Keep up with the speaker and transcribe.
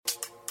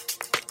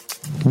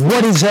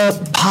What is up,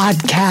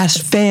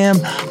 podcast fam?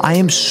 I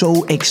am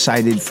so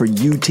excited for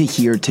you to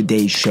hear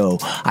today's show.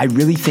 I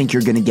really think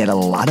you're going to get a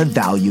lot of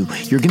value.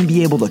 You're going to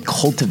be able to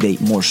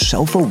cultivate more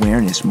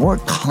self-awareness, more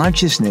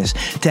consciousness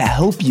to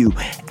help you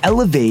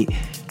elevate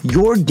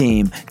your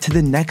game to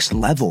the next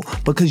level,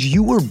 because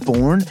you were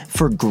born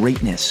for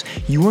greatness.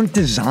 You weren't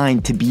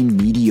designed to be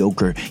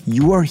mediocre.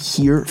 You are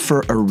here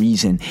for a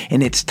reason,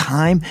 and it's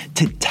time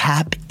to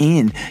tap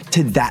in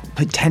to that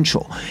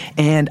potential.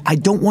 And I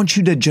don't want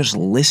you to just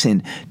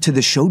listen to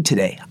the show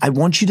today. I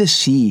want you to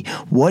see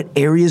what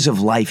areas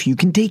of life you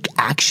can take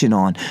action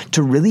on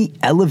to really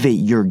elevate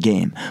your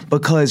game,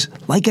 because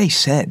like I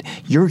said,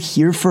 you're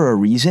here for a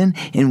reason,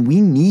 and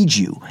we need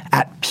you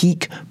at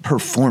peak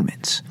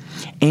performance.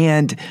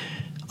 And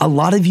a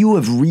lot of you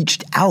have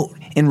reached out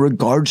in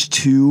regards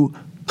to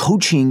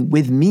coaching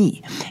with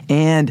me.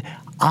 And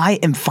I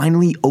am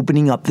finally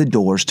opening up the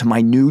doors to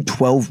my new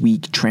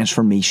 12-week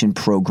transformation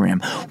program,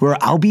 where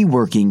I'll be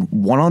working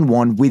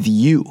one-on-one with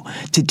you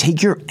to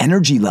take your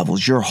energy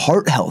levels, your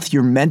heart health,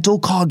 your mental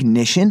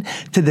cognition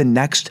to the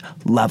next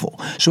level.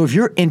 So if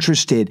you're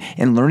interested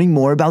in learning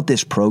more about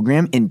this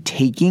program and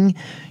taking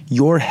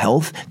your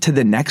health to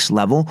the next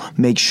level,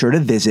 make sure to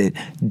visit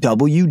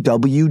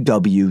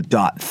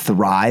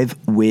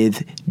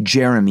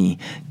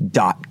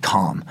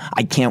www.thrivewithjeremy.com.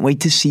 I can't wait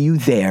to see you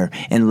there,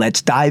 and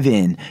let's dive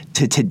in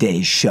to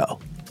today's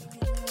show.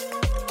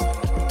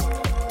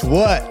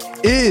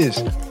 What is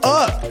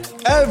up,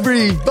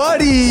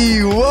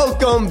 everybody?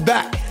 Welcome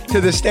back to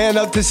the Stand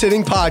Up to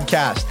Sitting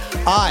podcast.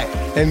 I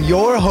am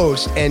your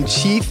host and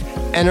Chief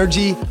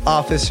Energy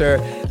Officer,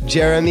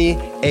 Jeremy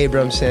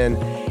Abramson.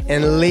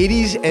 And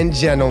ladies and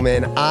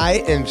gentlemen,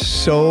 I am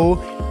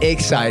so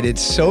excited,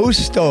 so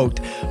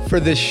stoked for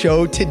the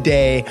show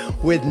today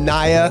with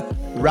Naya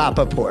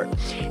Rappaport.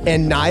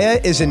 And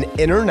Naya is an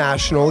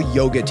international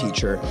yoga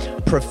teacher,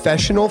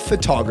 professional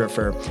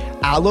photographer,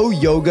 Alo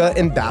Yoga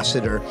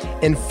ambassador,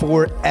 and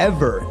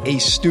forever a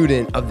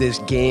student of this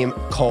game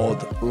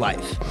called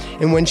life.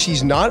 And when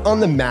she's not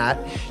on the mat,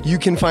 you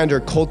can find her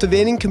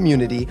cultivating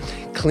community,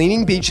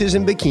 cleaning beaches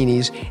in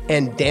bikinis,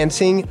 and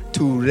dancing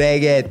to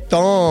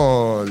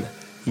reggaeton.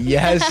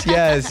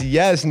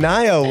 Yes.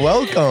 Naya,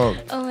 welcome.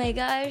 Oh my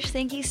gosh,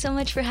 thank you so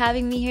much for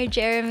having me here,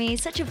 Jeremy.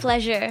 Such a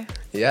pleasure.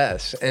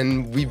 Yes,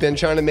 and we've been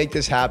trying to make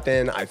this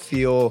happen. I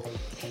feel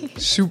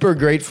super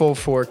grateful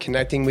for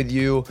connecting with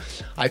you.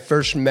 I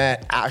first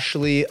met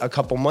Ashley a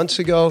couple months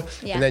ago,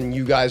 and then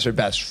you guys are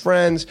best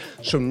friends.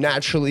 So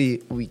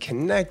naturally, we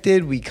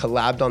connected. We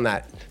collabed on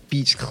that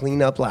beach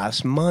cleanup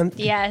last month.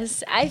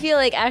 Yes, I feel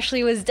like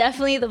Ashley was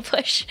definitely the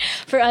push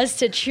for us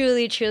to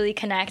truly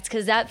connect,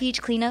 because that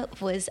beach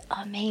cleanup was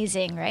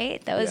amazing,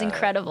 right? That was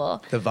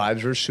incredible. The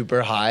vibes were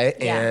super high,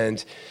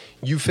 and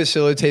you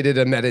facilitated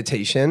a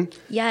meditation.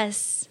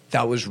 Yes.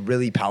 That was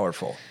really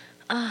powerful.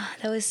 Oh,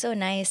 that was so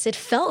nice. It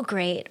felt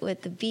great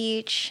with the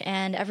beach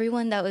and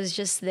everyone that was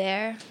just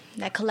there.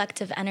 That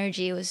collective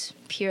energy was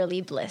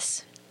purely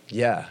bliss.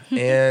 Yeah,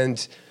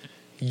 and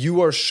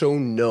you are so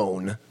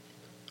known,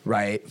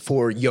 right,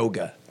 for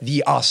yoga,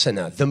 the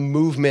asana, the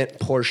movement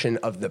portion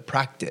of the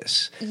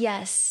practice.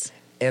 Yes.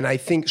 And I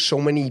think so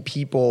many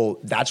people,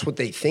 that's what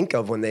they think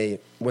of when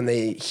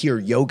they hear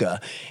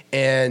yoga,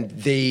 and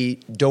they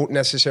don't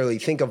necessarily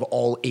think of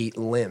all 8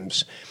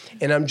 limbs.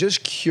 And I'm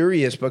just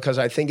curious, because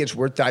I think it's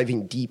worth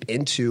diving deep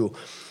into.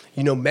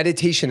 You know,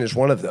 meditation is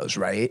one of those,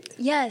 right?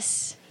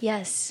 Yes.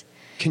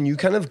 Can you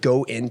kind of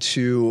go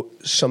into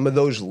some of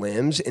those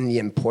limbs and the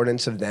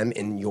importance of them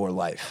in your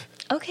life?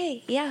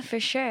 Okay, yeah, for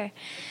sure.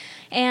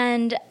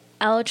 And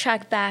I'll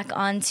track back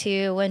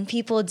onto when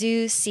people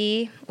do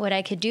see what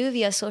I could do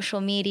via social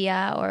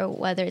media, or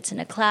whether it's in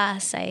a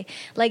class. I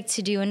like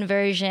to do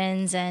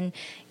inversions and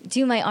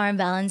do my arm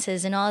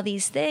balances and all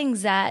these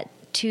things that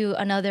to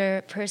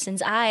another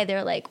person's eye,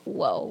 they're like,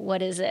 whoa,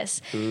 what is this?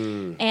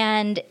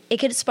 And it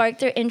could spark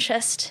their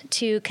interest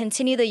to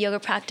continue the yoga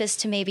practice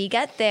to maybe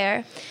get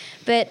there.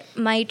 But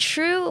my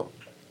true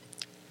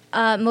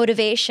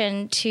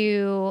motivation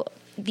to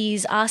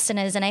these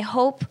asanas, and I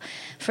hope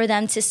for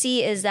them to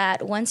see, is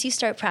that once you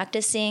start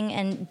practicing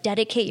and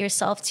dedicate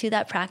yourself to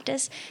that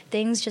practice,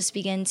 things just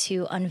begin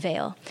to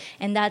unveil.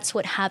 And that's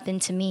what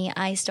happened to me.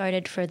 I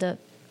started for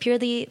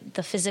purely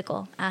the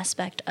physical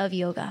aspect of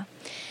yoga.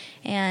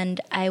 And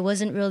I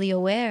wasn't really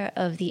aware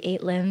of the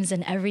 8 limbs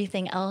and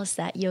everything else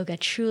that yoga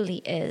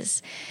truly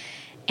is.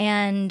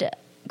 And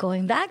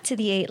going back to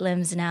the 8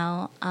 limbs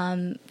now,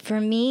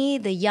 for me,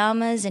 the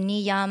yamas and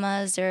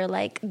niyamas are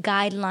like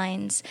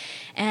guidelines,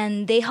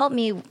 and they help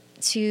me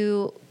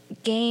to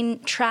gain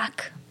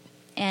track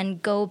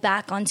and go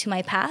back onto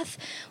my path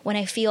when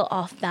I feel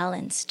off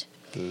balanced.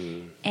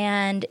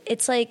 And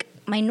it's like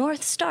my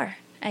North Star.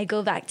 I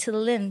go back to the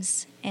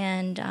limbs,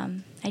 and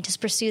I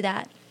just pursue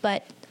that.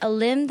 But a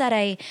limb that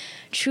I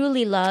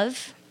truly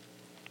love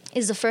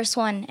is the first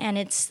one, and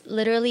it's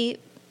literally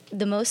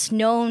the most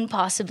known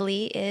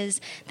possibly is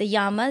the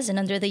yamas, and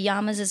under the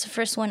yamas is the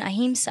first one,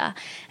 ahimsa,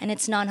 and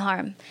it's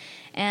non-harm.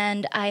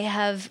 And I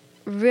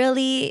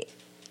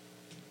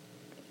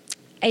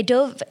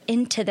dove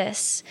into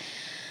this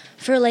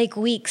for like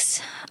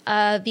weeks,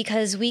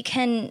 because we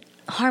can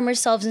harm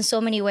ourselves in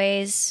so many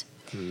ways,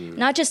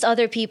 not just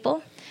other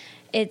people.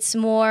 It's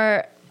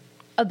more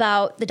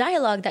about the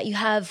dialogue that you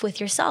have with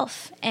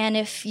yourself. And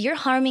if you're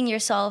harming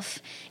yourself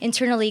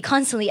internally,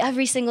 constantly,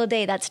 every single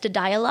day, that's the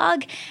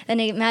dialogue, then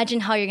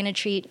imagine how you're going to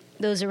treat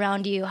those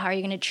around you, how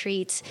you're going to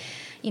treat,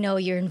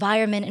 your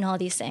environment and all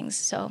these things.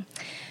 So,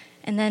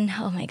 and then,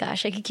 oh my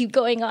gosh, I could keep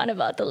going on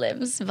about the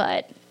limbs,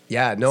 but...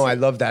 Yeah, no, I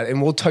love that.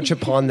 And we'll touch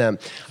upon them.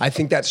 I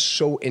think that's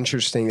so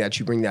interesting that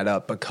you bring that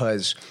up,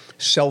 because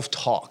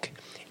self-talk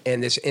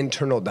and this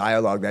internal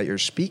dialogue that you're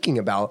speaking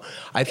about,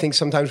 I think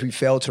sometimes we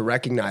fail to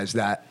recognize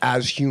that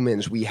as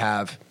humans, we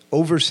have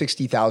over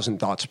 60,000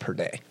 thoughts per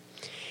day.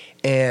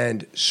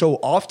 And so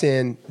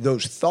often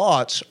those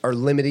thoughts are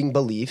limiting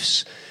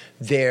beliefs.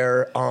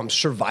 They're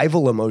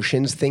survival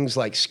emotions, things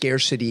like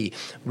scarcity,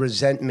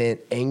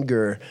 resentment,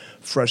 anger,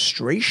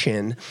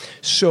 frustration.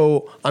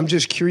 So I'm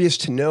just curious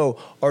to know,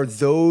 are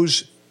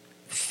those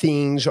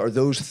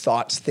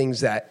thoughts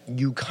things that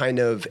you kind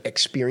of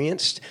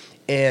experienced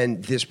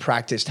and this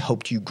practice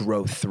helped you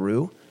grow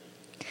through?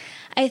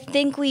 I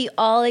think we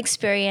all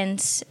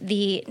experience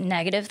the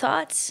negative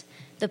thoughts,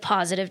 the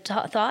positive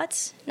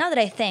thoughts. Not that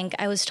I think,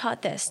 I was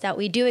taught this, that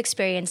we do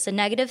experience the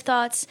negative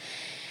thoughts,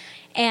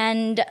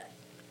 and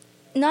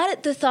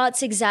not the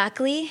thoughts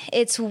exactly,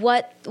 it's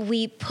what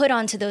we put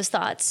onto those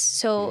thoughts.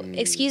 So,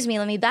 excuse me,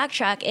 let me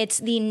backtrack. It's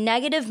the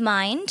negative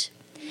mind,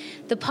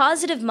 the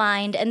positive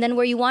mind, and then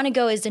where you want to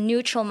go is the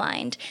neutral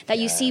mind, that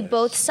you see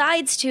both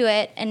sides to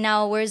it, and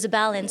now where's the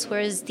balance,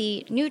 where's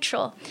the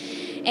neutral?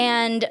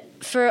 And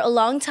for a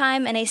long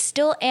time, and I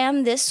still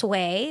am this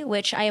way,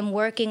 which I am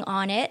working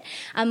on it,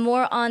 I'm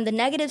more on the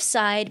negative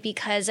side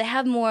because I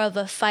have more of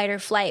a fight or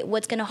flight.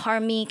 What's going to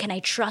harm me? Can I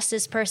trust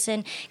this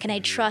person? Can I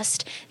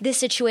trust this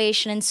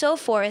situation? And so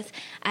forth.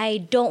 I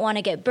don't want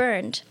to get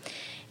burned.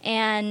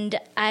 And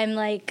I'm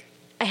like,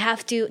 I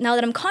have to, now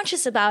that I'm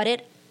conscious about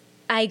it,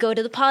 I go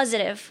to the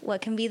positive.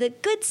 What can be the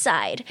good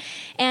side?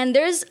 And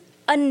there's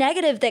a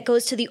negative that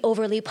goes to the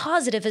overly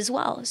positive as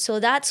well. So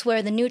that's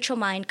where the neutral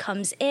mind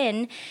comes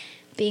in,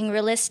 being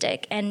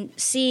realistic and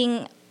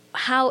seeing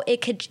how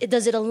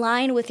does it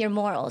align with your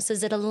morals?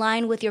 Does it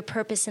align with your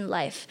purpose in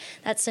life?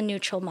 That's the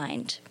neutral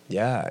mind.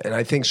 Yeah. And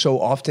I think so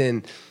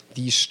often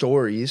these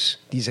stories,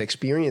 these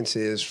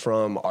experiences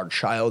from our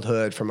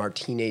childhood, from our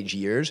teenage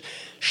years,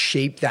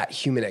 shape that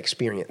human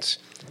experience.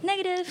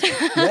 Negative.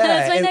 Yeah,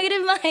 that's my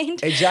negative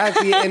mind.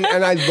 Exactly. And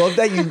I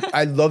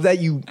love that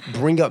you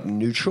bring up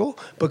neutral,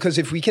 because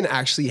if we can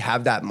actually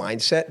have that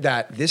mindset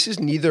that this is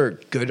neither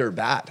good or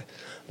bad.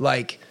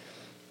 Like,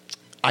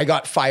 I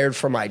got fired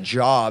from my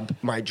job,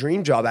 my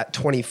dream job at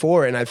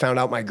 24, and I found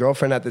out my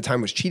girlfriend at the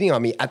time was cheating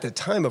on me. At the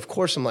time, of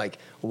course, I'm like,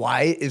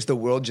 why is the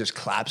world just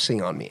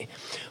collapsing on me?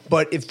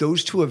 But if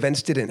those two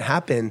events didn't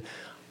happen,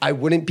 I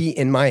wouldn't be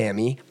in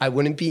Miami. I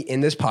wouldn't be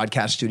in this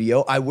podcast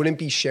studio. I wouldn't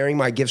be sharing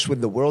my gifts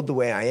with the world the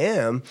way I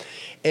am.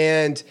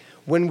 And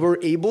when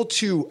we're able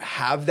to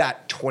have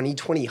that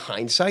 20/20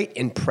 hindsight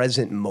in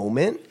present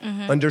moment,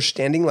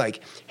 understanding like,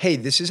 hey,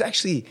 this is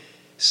actually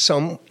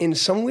in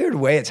some weird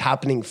way, it's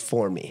happening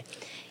for me.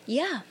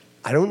 Yeah.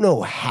 I don't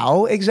know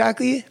how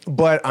exactly,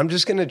 but I'm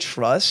just going to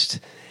trust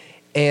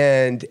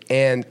and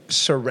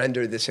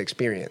surrender this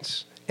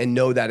experience and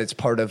know that it's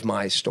part of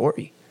my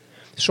story.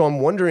 So I'm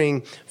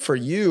wondering, for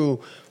you,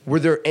 were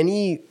there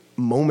any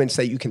moments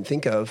that you can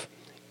think of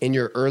in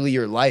your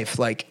earlier life,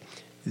 like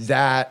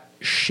that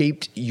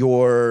shaped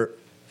your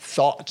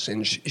thoughts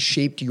and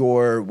shaped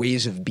your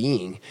ways of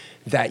being,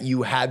 that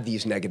you had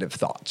these negative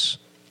thoughts?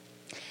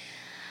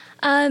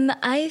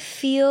 I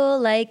feel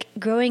like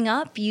growing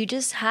up, you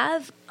just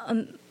have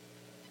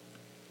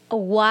a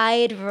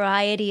wide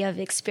variety of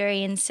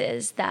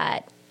experiences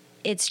that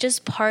it's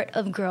just part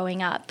of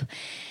growing up.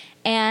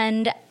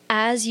 And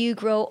as you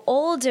grow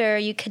older,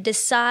 you could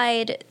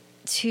decide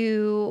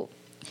to,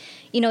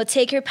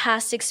 take your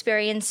past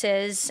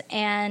experiences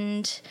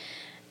and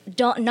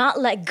not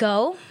let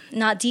go,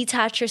 not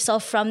detach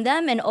yourself from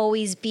them, and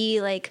always be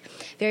like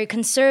very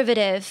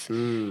conservative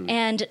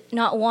and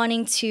not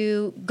wanting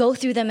to go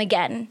through them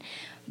again.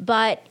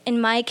 But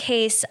in my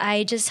case,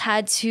 I just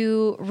had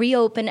to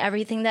reopen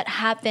everything that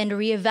happened,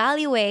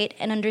 reevaluate,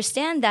 and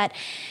understand that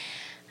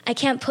I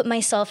can't put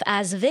myself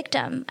as a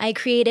victim. I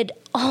created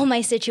all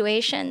my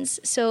situations.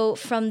 So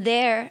from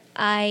there,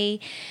 I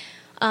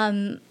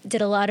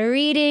did a lot of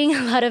reading,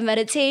 a lot of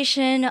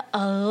meditation,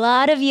 a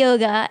lot of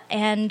yoga,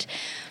 and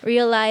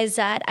realized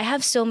that I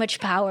have so much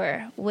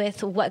power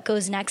with what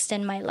goes next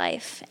in my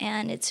life.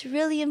 And it's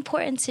really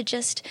important to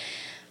just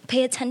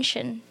pay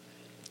attention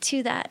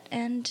to that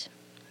and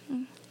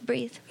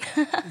breathe.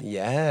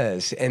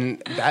 Yes.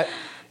 And that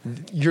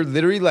you're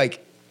literally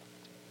like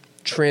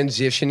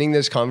transitioning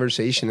this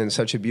conversation in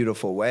such a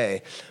beautiful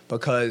way,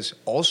 because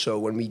also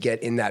when we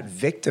get in that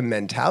victim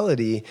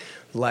mentality,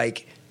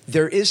 like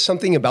there is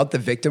something about the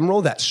victim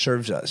role that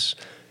serves us.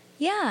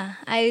 Yeah,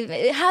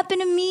 it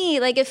happened to me.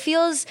 Like it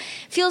feels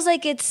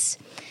like it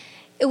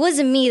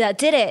wasn't me that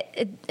did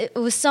it. It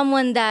was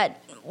someone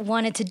that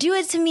wanted to do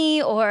it to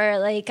me, or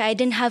like I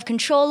didn't have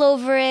control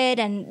over it,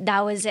 and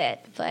that was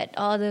it. But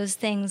all those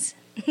things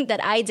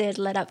that I did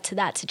led up to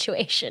that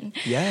situation.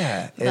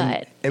 Yeah.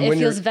 But it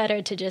feels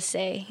better to just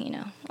say,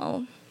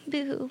 oh,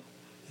 boo-hoo.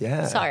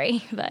 Yeah.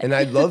 Sorry. But And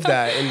I love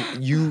that.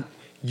 And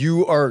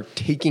you are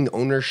taking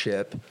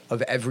ownership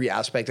of every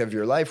aspect of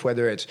your life,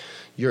 whether it's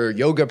your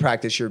yoga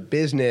practice, your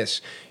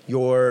business,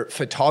 your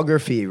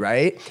photography,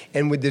 right?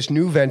 And with this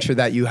new venture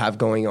that you have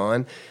going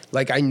on,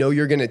 like, I know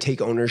you're going to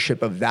take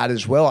ownership of that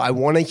as well. I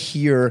want to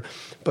hear,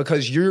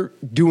 because you're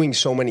doing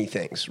so many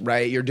things,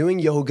 right? You're doing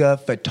yoga,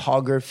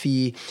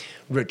 photography,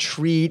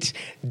 retreat,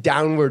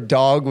 downward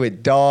dog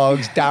with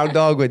dogs, down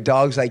dog with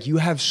dogs. Like, you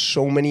have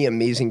so many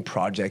amazing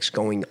projects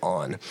going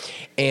on.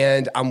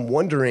 And I'm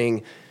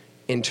wondering,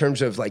 in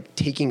terms of like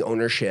taking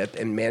ownership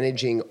and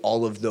managing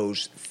all of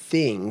those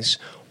things,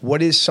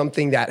 what is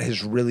something that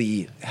has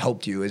really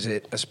helped you? Is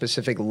it a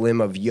specific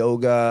limb of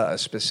yoga, a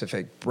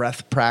specific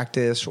breath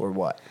practice, or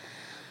what?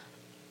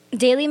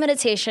 Daily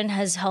meditation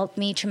has helped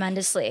me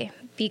tremendously,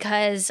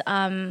 because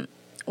when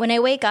I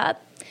wake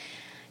up,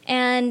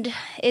 and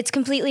it's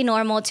completely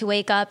normal to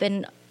wake up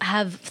and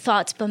have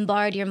thoughts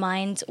bombard your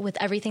mind with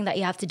everything that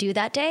you have to do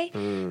that day,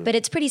 but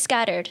it's pretty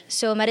scattered.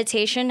 So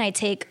meditation, I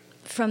take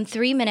from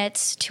 3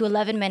 minutes to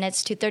 11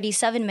 minutes to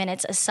 37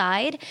 minutes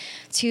aside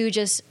to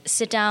just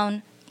sit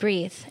down,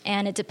 breathe.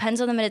 And it depends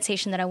on the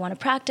meditation that I want to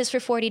practice for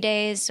 40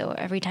 days. So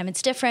every time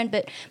it's different.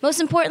 But most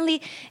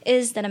importantly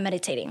is that I'm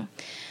meditating.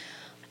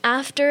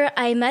 After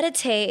I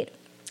meditate,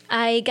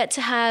 I get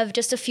to have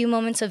just a few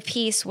moments of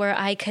peace where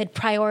I could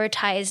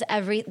prioritize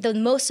the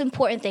most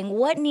important thing.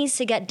 What needs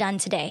to get done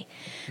today?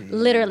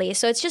 Literally.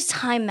 So it's just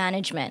time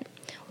management.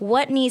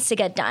 What needs to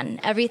get done?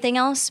 Everything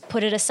else,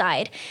 put it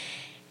aside.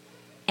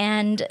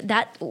 And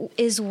that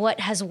is what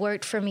has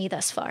worked for me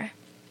thus far.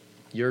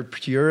 You're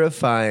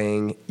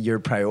purifying your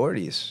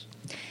priorities.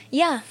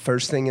 Yeah.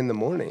 First thing in the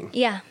morning.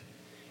 Yeah.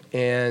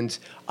 And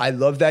I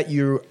love that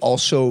you're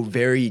also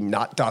very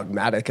not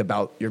dogmatic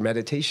about your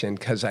meditation,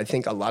 because I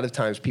think a lot of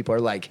times people are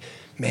like,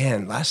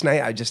 man,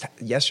 yesterday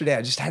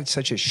I just had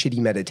such a shitty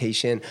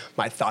meditation.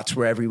 My thoughts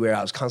were everywhere.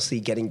 I was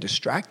constantly getting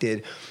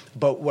distracted.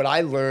 But what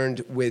I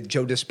learned with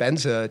Joe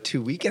Dispenza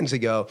 2 weekends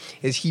ago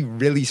is he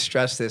really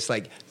stressed this,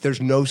 like,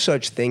 there's no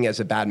such thing as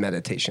a bad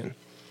meditation.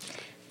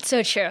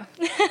 So true.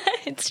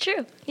 It's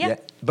true. Yeah.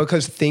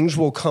 Because things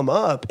will come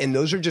up, and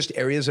those are just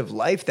areas of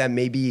life that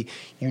maybe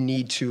you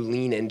need to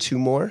lean into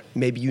more.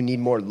 Maybe you need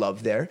more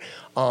love there.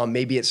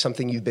 Maybe it's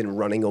something you've been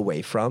running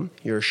away from,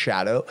 your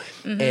shadow.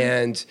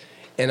 Mm-hmm.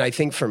 And I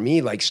think for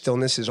me, like,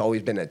 stillness has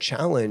always been a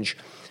challenge.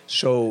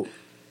 So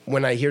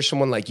when I hear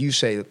someone like you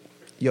say,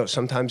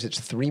 sometimes it's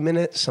 3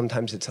 minutes,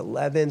 sometimes it's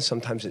 11,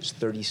 sometimes it's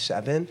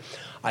 37,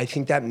 I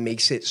think that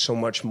makes it so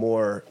much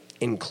more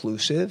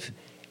inclusive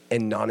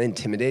and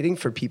non-intimidating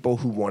for people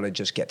who want to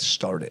just get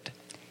started.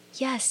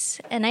 Yes.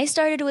 And I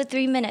started with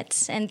 3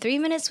 minutes, and 3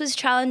 minutes was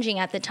challenging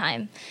at the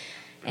time.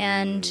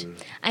 And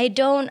I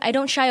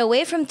don't shy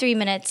away from 3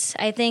 minutes.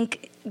 I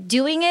think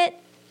doing it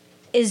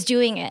is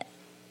doing it.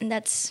 And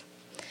that's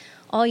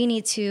all you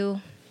need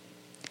to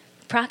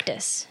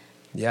practice.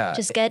 Yeah.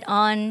 Just get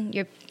on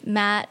your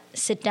mat,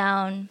 sit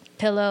down,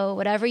 pillow,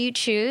 whatever you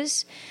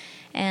choose,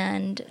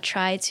 and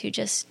try to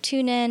just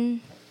tune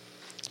in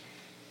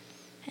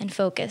and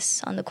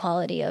focus on the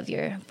quality of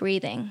your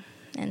breathing.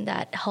 And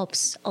that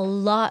helps a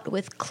lot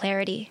with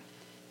clarity.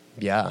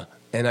 Yeah.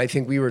 And I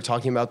think we were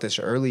talking about this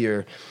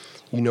earlier,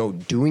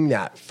 doing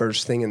that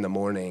first thing in the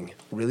morning,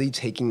 really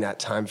taking that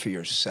time for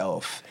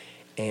yourself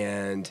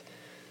and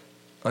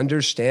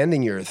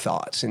understanding your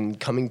thoughts and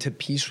coming to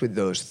peace with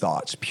those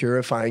thoughts,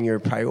 purifying your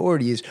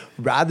priorities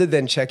rather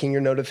than checking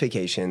your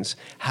notifications,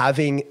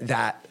 having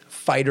that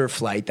fight or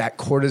flight, that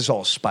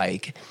cortisol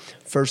spike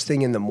first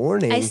thing in the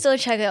morning. I still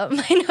check out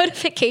my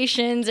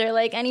notifications or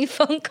like any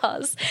phone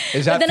calls.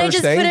 Is that but then first I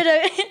just thing?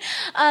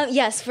 put it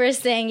yes,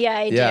 first thing. Yeah,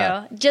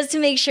 I do. Just to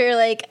make sure,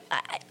 like,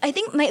 I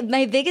think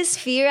my biggest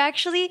fear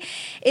actually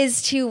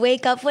is to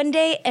wake up one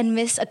day and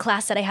miss a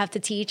class that I have to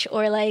teach,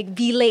 or like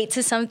be late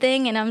to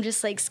something and I'm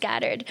just like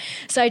scattered.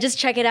 So I just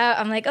check it out.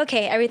 I'm like,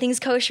 okay, everything's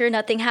kosher.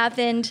 Nothing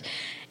happened.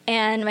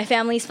 And my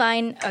family's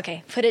fine.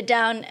 Okay, put it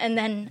down, and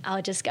then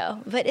I'll just go.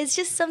 But it's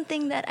just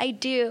something that I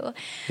do.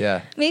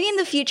 Yeah. Maybe in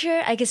the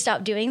future I could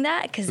stop doing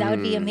that, because that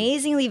would be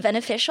amazingly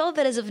beneficial.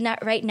 But as of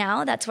right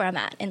now, that's where I'm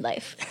at in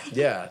life.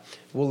 Yeah.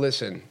 Well,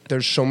 listen,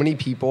 there's so many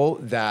people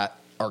that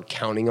are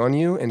counting on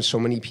you, and so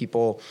many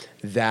people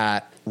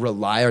that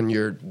rely on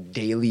your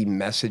daily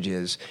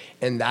messages,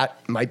 and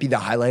that might be the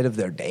highlight of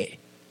their day.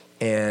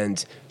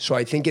 And so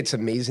I think it's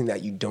amazing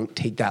that you don't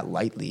take that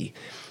lightly.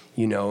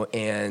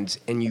 And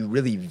you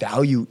really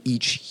value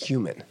each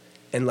human.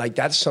 And like,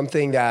 that's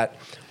something that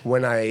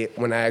when I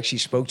actually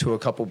spoke to a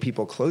couple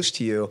people close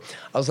to you,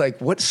 I was like,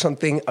 what's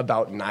something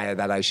about Naya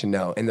that I should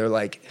know? And they're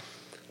like,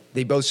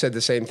 they both said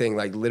the same thing.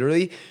 Like,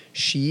 literally,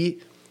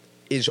 she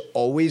is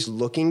always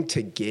looking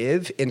to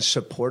give and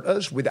support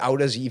us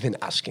without us even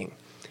asking.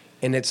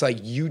 And it's like,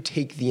 you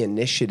take the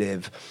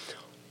initiative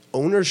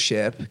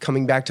ownership,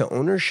 coming back to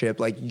ownership,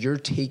 like you're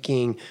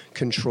taking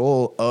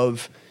control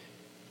of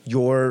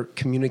your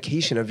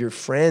communication, of your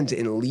friends,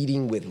 and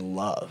leading with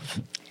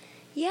love.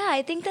 Yeah,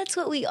 I think that's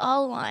what we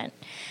all want.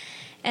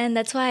 And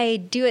that's why I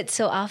do it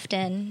so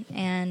often.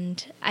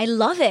 And I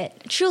love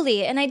it,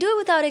 truly. And I do it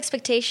without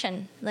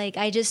expectation. Like,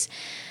 I just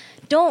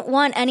don't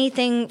want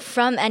anything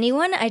from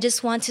anyone. I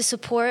just want to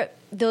support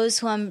those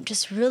who I'm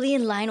just really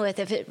in line with.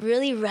 If it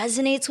really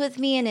resonates with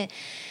me and it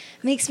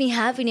makes me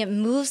happy and it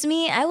moves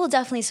me, I will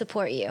definitely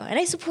support you. And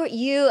I support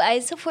you. I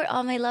support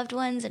all my loved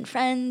ones and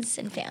friends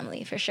and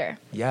family, for sure.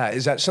 Yeah.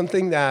 Is that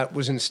something that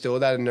was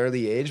instilled at an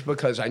early age?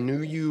 Because I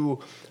know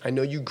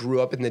you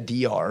grew up in the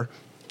DR,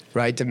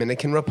 right?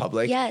 Dominican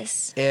Republic.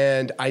 Yes.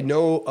 And I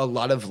know a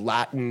lot of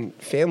Latin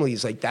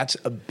families, like that's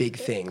a big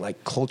thing.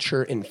 Like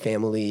culture and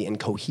family and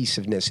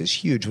cohesiveness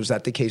is huge. Was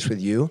that the case with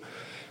you?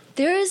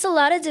 There is a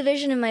lot of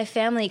division in my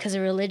family because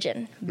of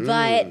religion.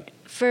 But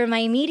for my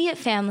immediate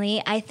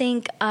family, I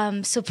think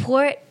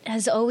support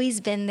has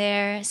always been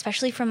there,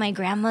 especially from my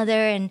grandmother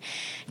and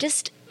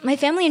just my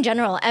family in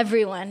general,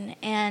 everyone.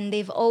 And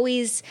they've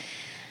always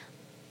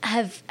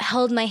have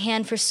held my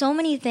hand for so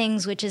many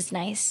things, which is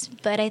nice.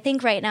 But I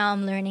think right now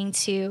I'm learning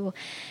to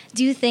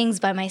do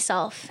things by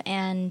myself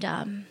and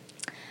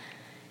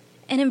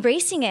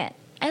embracing it.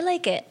 I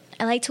like it.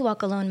 I like to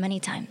walk alone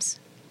many times.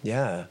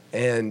 Yeah.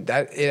 And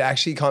it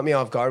actually caught me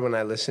off guard when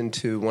I listened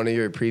to one of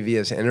your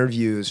previous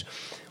interviews,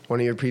 one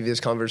of your previous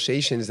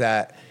conversations,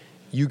 that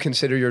you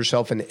consider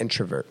yourself an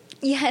introvert.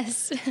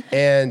 Yes.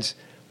 And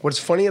what's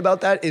funny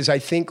about that is I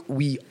think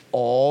we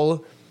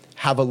all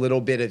have a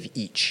little bit of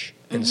each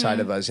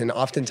inside of us. And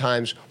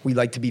oftentimes we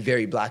like to be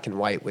very black and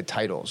white with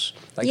titles.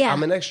 Like, yeah,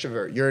 I'm an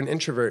extrovert, you're an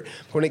introvert.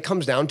 But when it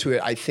comes down to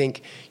it, I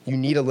think you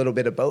need a little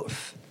bit of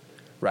both,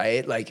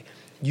 right? Like,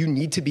 you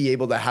need to be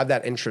able to have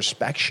that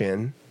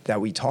introspection that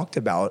we talked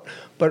about,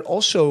 but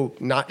also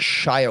not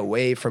shy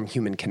away from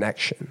human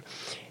connection.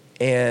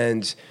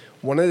 And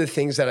one of the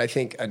things that I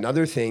think,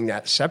 another thing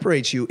that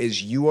separates you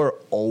is you are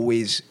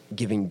always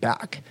giving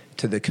back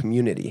to the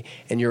community,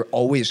 and you're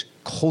always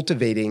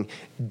cultivating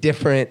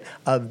different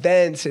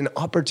events and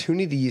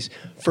opportunities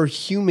for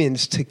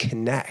humans to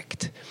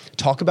connect.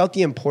 Talk about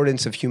the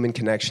importance of human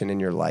connection in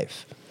your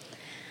life.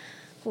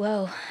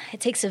 Whoa, it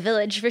takes a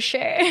village for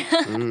sure.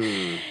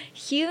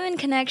 Human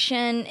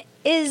connection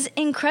is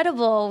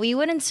incredible. We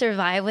wouldn't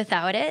survive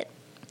without it.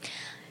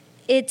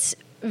 It's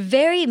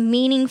very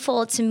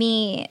meaningful to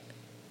me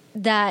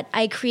that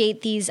I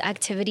create these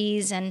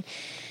activities and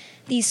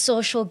these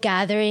social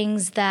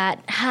gatherings that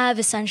have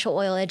essential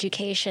oil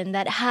education,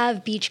 that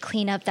have beach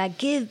cleanup, that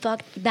give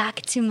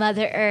back to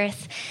Mother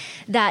Earth,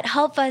 that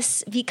help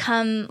us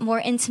become more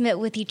intimate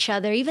with each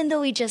other, even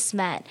though we just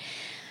met.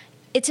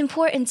 It's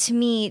important to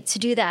me to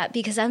do that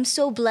because I'm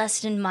so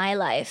blessed in my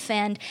life,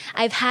 and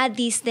I've had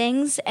these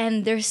things,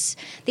 and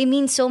they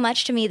mean so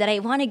much to me that I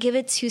want to give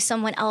it to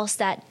someone else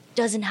that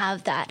doesn't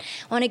have that.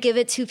 I want to give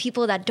it to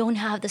people that don't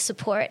have the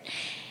support.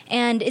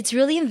 And it's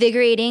really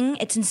invigorating.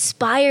 It's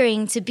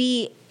inspiring to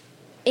be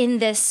in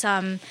this,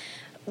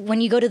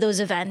 when you go to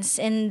those events,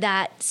 in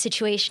that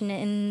situation,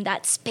 in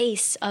that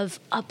space of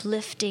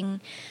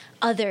uplifting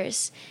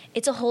others.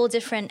 It's a whole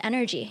different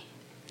energy,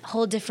 a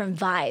whole different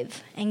vibe,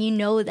 and you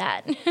know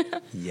that.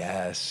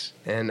 Yes.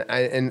 And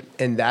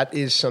that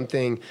is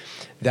something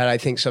that I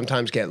think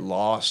sometimes get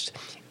lost,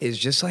 is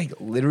just like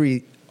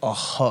literally a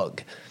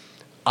hug,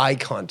 eye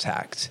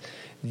contact.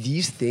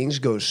 These things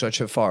go such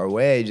a far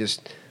way,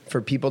 just for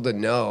people to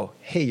know,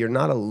 hey, you're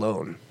not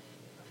alone.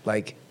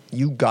 Like,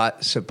 you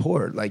got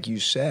support, like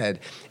you said,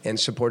 and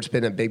support's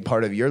been a big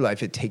part of your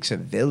life. It takes a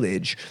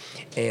village.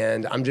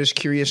 And I'm just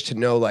curious to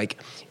know, like,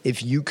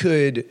 if you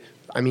could,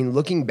 I mean,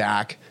 looking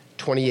back,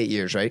 28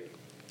 years, right?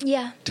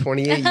 Yeah.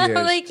 28 years. I'm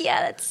like,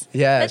 yeah,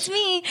 that's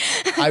me.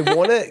 I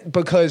want to,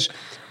 because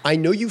I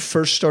know you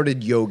first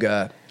started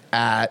yoga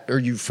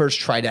you first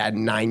tried it at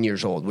 9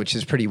 years old, which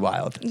is pretty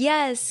wild.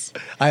 Yes.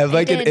 I have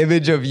like an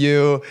image of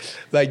you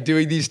like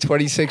doing these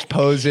 26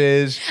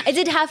 poses. I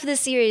did half of the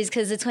series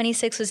because the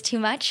 26 was too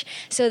much.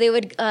 So they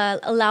would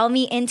allow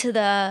me into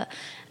the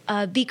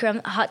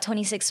Bikram Hot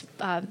 26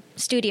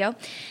 studio,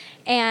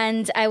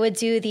 and I would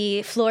do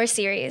the floor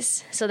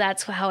series. So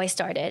that's how I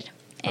started.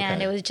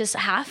 And It was just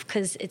half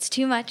because it's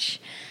too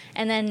much.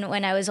 And then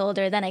when I was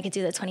older, then I could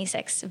do the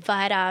 26.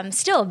 But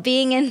still,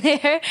 being in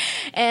there,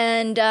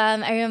 and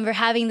I remember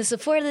having the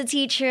support of the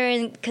teacher,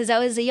 and because I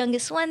was the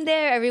youngest one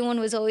there, everyone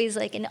was always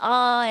like in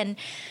awe, and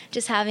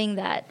just having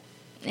that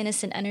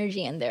innocent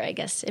energy in there, I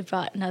guess it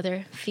brought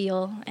another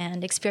feel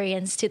and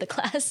experience to the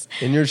class.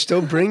 And you're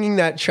still bringing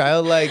that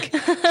childlike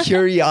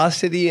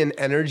curiosity and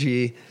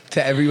energy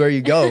to everywhere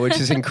you go, which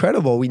is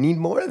incredible. We need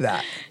more of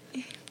that.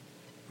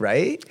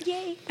 Right?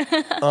 Yay.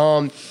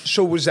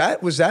 So was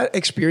that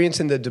experience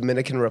in the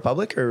Dominican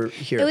Republic or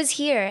here? It was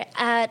here.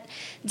 At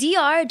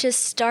DR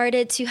just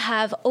started to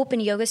have open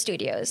yoga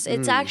studios.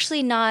 It's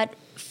actually not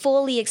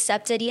fully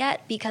accepted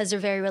yet because they're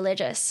very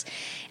religious.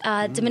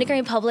 Dominican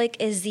Republic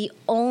is the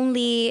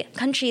only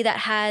country that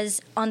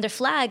has on their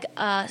flag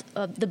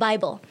the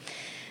Bible.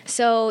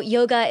 So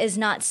yoga is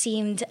not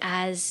seemed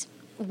as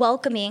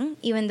welcoming,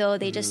 even though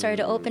they just started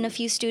to open a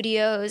few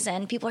studios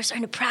and people are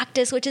starting to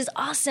practice, which is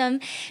awesome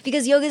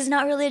because yoga is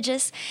not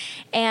religious,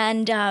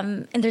 and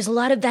there's a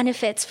lot of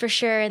benefits for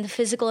sure in the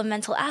physical and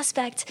mental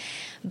aspect.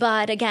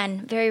 But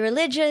again, very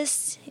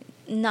religious,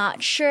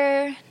 not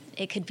sure.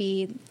 It could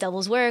be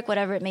devil's work,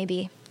 whatever it may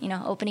be.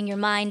 Opening your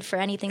mind for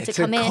anything to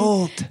come in. It's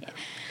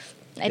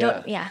a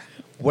cult. Yeah.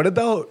 What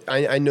about?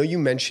 I know you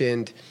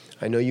mentioned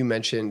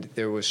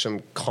there was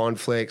some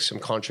conflict, some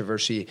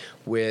controversy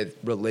with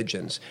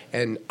religions.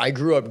 And I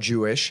grew up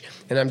Jewish,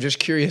 and I'm just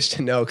curious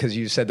to know, because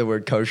you said the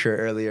word kosher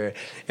earlier,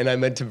 and I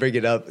meant to bring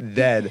it up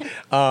then.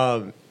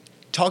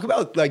 Talk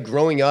about like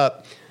growing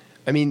up,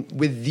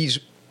 with these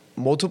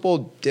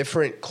multiple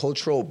different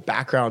cultural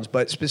backgrounds,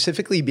 but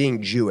specifically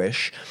being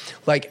Jewish.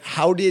 Like,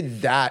 how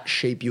did that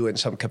shape you in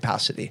some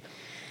capacity?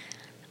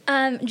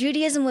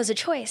 Judaism was a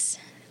choice.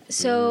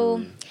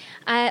 So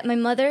my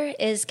mother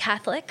is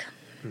Catholic.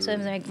 So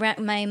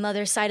my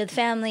mother's side of the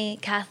family,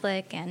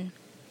 Catholic and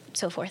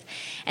so forth.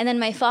 And then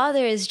my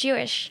father is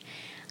Jewish.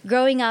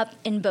 Growing up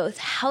in both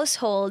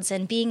households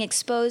and being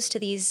exposed to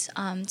these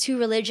two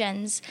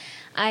religions,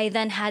 I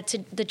then had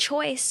the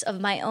choice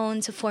of my own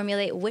to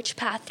formulate which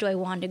path do I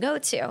want to go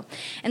to.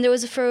 And there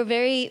was for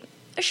a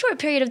short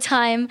period of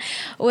time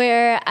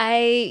where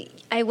I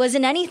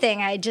wasn't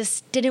anything. I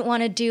just didn't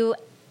want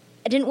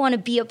to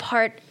be a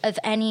part of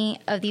any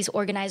of these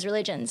organized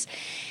religions.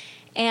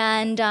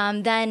 And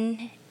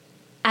then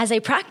as I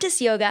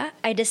practiced yoga,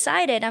 I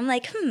decided, I'm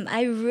like,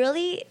 I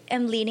really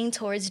am leaning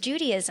towards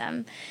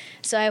Judaism.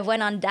 So I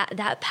went on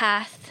that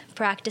path,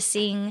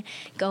 practicing,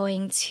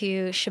 going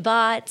to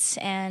Shabbat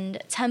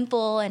and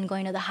temple and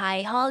going to the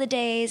high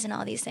holidays and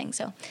all these things.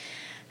 So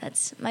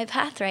that's my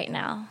path right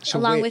now,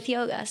 along with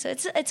yoga. So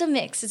it's a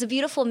mix. It's a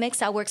beautiful mix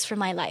that works for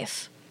my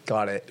life.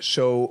 Got it.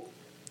 So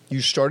you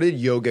started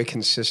yoga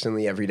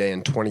consistently every day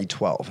in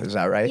 2012. Is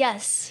that right?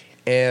 Yes.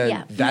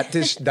 And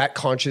that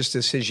conscious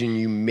decision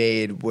you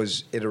made,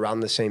 was it around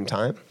the same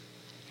time?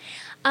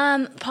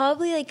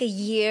 Probably like a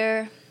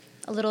year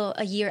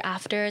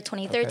after,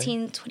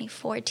 2013,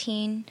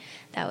 2014.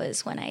 That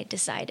was when I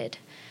decided.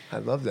 I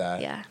love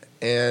that. Yeah.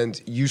 And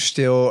you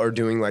still are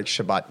doing like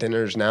Shabbat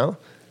dinners now?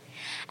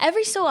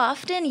 Every so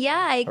often,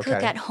 yeah. I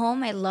cook at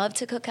home. I love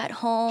to cook at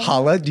home.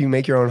 Challah? Do you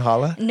make your own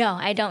challah? No,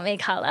 I don't make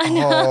challah.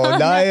 Oh,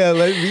 Naya,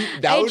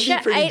 that would be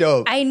pretty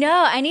dope. I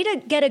know. I need to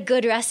get a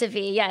good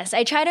recipe. Yes,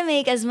 I try to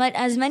make as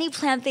many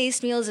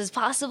plant-based meals as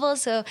possible.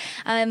 So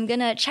I'm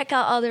gonna check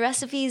out all the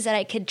recipes that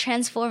I could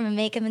transform and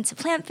make them into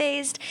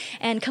plant-based,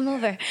 and come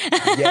over.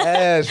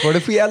 Yes. What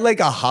if we had like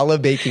a challah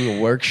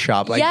baking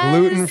workshop, like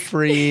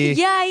gluten-free?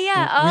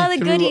 Yeah. All the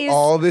goodies,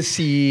 all the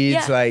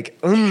seeds. Yeah. Like,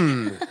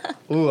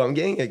 ooh, I'm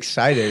getting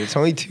excited. It's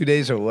only 2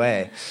 days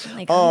away. I'm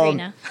like hungry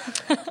now.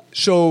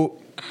 So,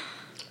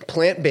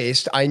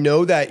 plant-based. I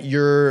know that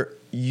you're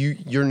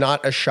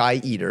not a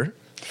shy eater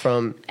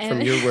from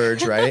your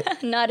words, right?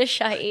 Not a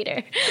shy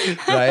eater.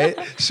 Right?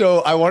 So,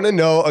 I want to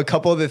know a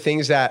couple of the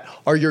things that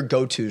are your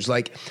go-tos.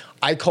 Like,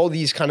 I call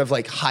these kind of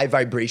like high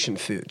vibration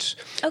foods.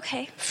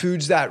 Okay.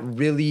 Foods that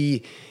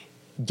really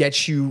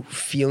get you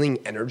feeling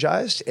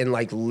energized and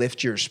like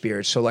lift your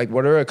spirits. So, like,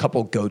 what are a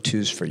couple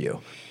go-tos for you?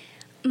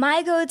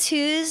 My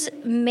go-tos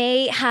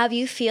may have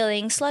you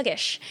feeling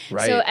sluggish.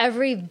 Right. So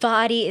every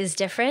body is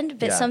different,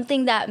 but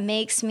something that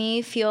makes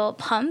me feel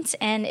pumped,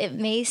 and it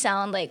may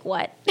sound like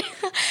what,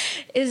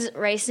 is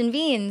rice and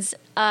beans,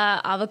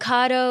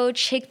 avocado,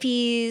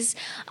 chickpeas,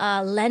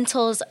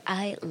 lentils.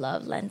 I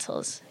love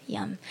lentils.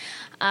 Yum.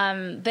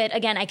 But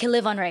again, I can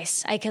live on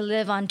rice. I can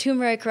live on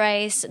turmeric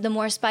rice. The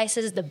more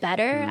spices, the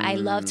better. I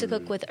love to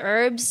cook with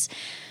herbs.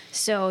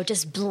 So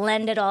just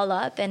blend it all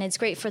up, and it's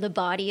great for the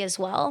body as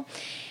well.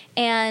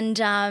 And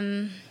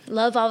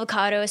love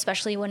avocado,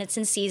 especially when it's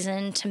in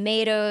season.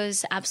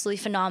 Tomatoes, absolutely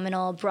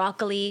phenomenal.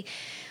 Broccoli.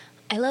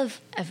 I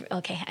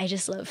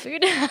just love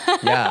food.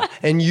 Yeah.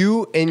 And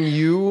you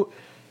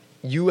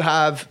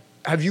have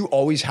you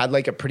always had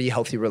like a pretty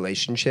healthy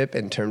relationship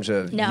in terms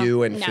of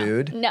you and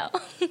food? No.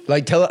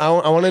 Like I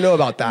want to know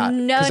about that.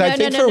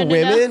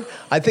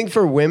 I think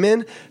for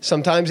women,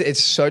 sometimes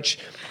it's such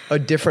a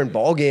different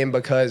ballgame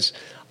because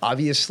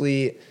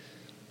obviously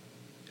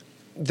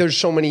there's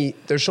so many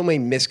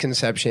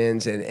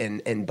misconceptions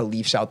and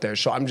beliefs out there.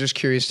 So I'm just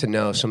curious to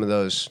know some of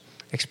those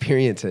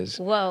experiences.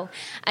 Whoa.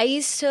 I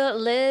used to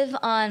live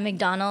on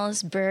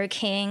McDonald's, Burger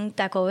King,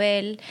 Taco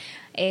Bell.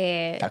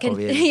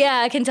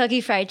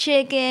 Kentucky Fried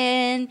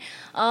Chicken,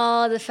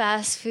 all the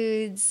fast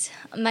foods.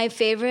 My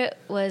favorite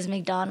was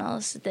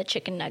McDonald's, the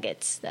chicken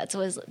nuggets. That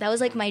was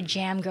like my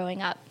jam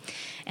growing up.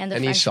 And the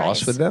Any French sauce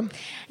fries. with them?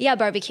 Yeah,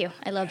 barbecue.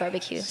 I love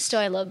barbecue. Still,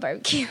 I love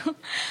barbecue.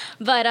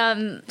 But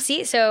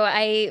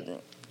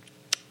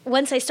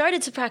once I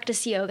started to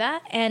practice yoga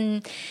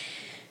and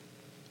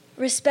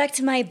respect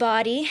my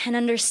body and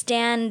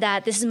understand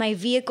that this is my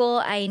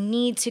vehicle, I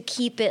need to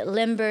keep it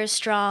limber,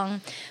 strong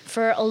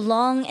for a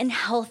long and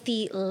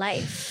healthy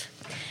life.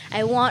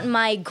 I want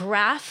my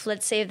graph,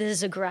 let's say if this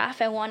is a graph,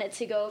 I want it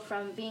to go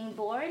from being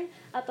born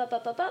up, up,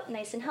 up, up, up,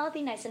 nice and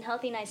healthy, nice and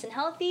healthy, nice and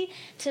healthy,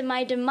 to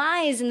my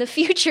demise in the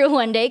future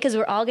one day, because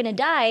we're all going to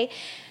die.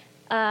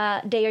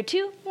 Day or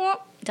two,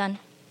 done.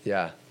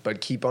 Yeah, but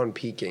keep on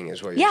peaking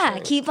is what you're saying.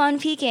 Yeah, keep on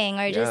peaking,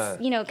 or just,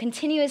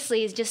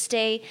 continuously just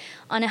stay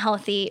on a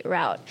healthy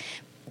route.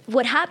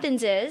 What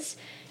happens is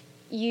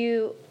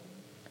you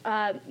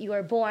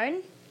are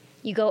born,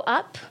 you go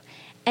up,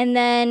 and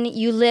then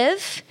you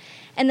live,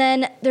 and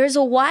then there's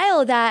a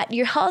while that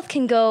your health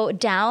can go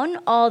down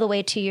all the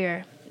way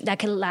to that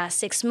can last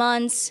 6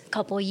 months, a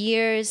couple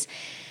years.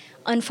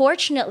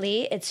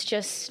 Unfortunately, it's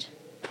just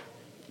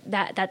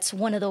that's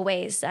one of the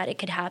ways that it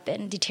could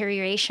happen,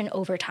 deterioration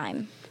over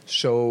time.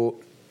 So,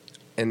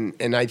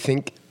 and I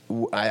think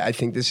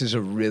this is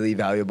a really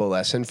valuable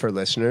lesson for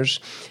listeners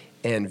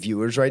and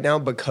viewers right now,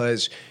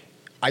 because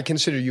I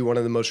consider you one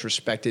of the most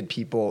respected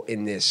people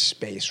in this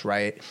space,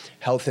 right?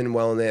 Health and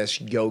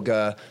wellness,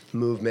 yoga,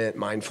 movement,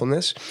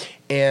 mindfulness.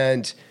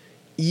 And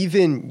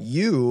even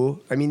you,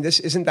 I mean,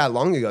 this isn't that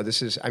long ago.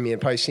 It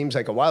probably seems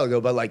like a while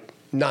ago, but like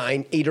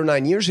 8 or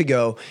 9 years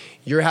ago,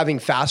 you're having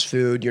fast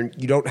food. You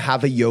don't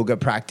have a yoga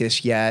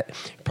practice yet,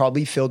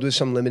 probably filled with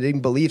some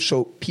limiting beliefs.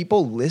 So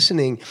people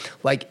listening,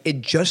 like,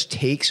 it just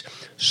takes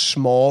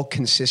small,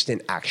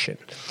 consistent action.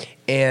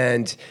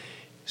 And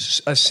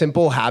a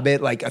simple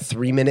habit like a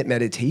 3-minute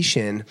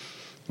meditation,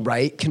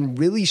 right, can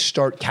really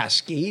start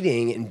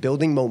cascading and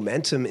building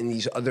momentum in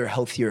these other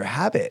healthier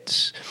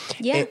habits.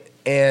 Yeah.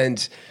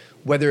 And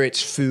whether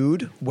it's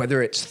food,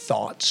 whether it's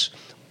thoughts,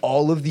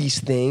 all of these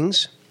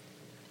things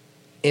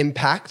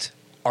impact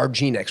our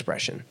gene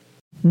expression.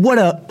 What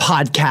up,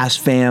 podcast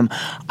fam?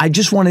 I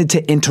just wanted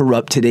to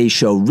interrupt today's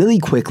show really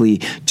quickly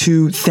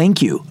to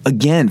thank you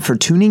again for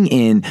tuning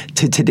in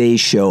to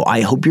today's show.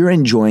 I hope you're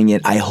enjoying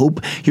it. I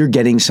hope you're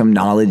getting some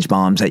knowledge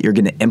bombs that you're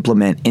going to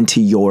implement into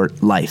your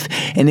life.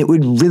 And it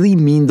would really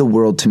mean the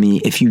world to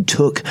me if you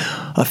took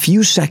a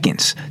few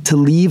seconds to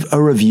leave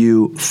a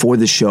review for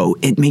the show.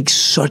 It makes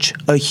such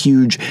a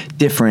huge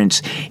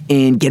difference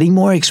in getting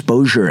more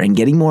exposure and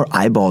getting more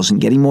eyeballs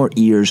and getting more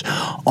ears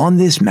on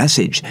this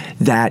message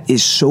that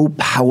is so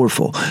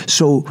powerful.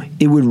 So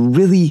it would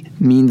really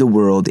mean the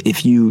world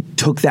if you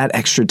took that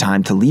extra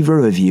time to leave a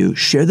review,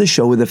 share the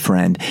show with a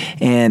friend.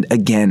 And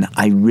again,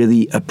 I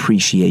really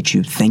appreciate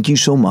you. Thank you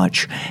so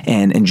much,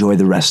 and enjoy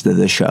the rest of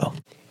the show.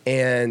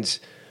 And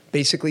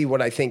basically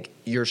what I think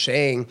you're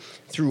saying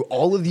through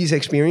all of these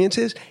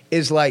experiences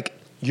is like,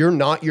 you're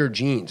not your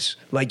genes.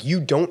 Like, you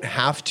don't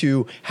have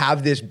to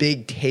have this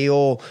big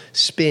tail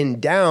spin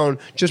down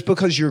just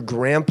because your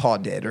grandpa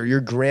did, or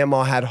your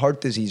grandma had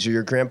heart disease, or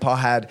your grandpa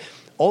had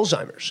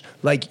Alzheimer's.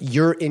 Like,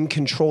 you're in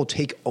control.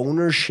 Take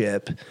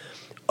ownership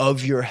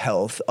of your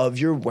health, of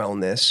your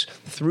wellness,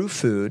 through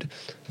food,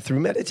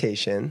 through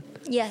meditation.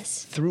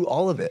 Yes. Through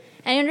all of it.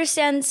 I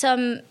understand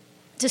to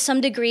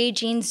some degree,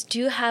 genes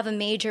do have a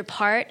major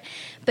part,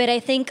 but I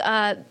think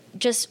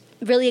just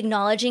really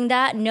acknowledging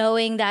that,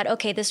 knowing that,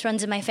 okay, this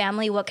runs in my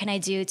family, what can I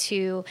do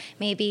to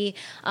maybe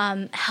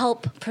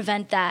help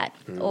prevent that?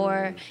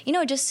 Or,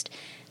 just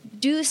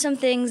do some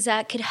things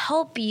that could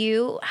help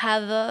you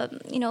have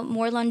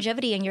more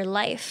longevity in your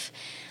life.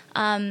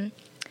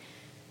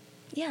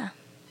 Yeah.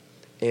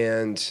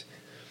 And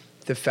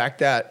the fact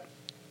that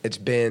it's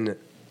been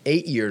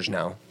 8 years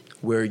now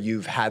where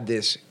you've had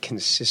this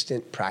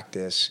consistent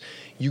practice,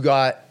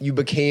 you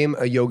became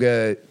a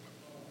yoga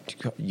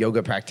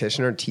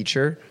practitioner,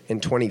 teacher in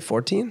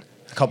 2014,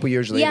 a couple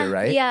years later,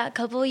 right? Yeah, a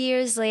couple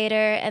years later.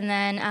 And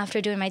then after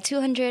doing my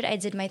 200, I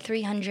did my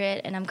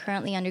 300, and I'm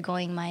currently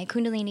undergoing my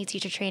Kundalini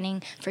teacher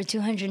training for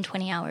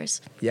 220 hours.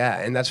 Yeah,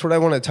 and that's what I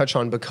want to touch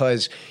on,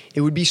 because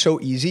it would be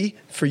so easy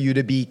for you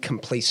to be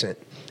complacent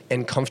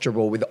and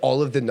comfortable with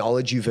all of the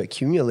knowledge you've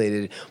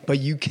accumulated, but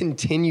you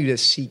continue to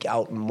seek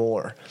out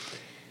more.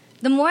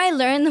 The more I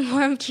learn, the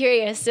more I'm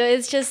curious. So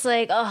it's just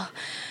like,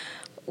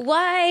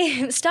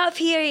 why stop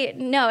here?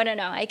 No,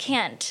 I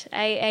can't.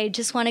 I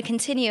just want to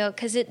continue,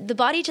 because the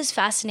body just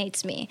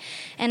fascinates me.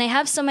 And I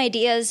have some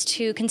ideas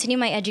to continue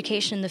my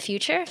education in the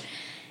future.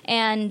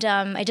 And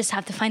I just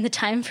have to find the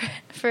time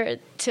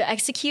to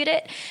execute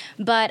it.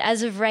 But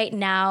as of right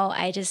now,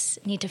 I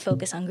just need to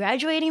focus on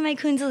graduating my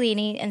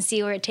Kundalini and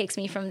see where it takes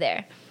me from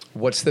there.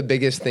 What's the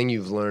biggest thing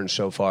you've learned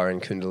so far in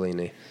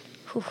Kundalini?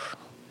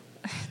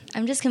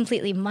 I'm just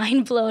completely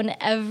mind blown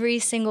every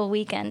single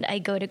weekend I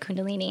go to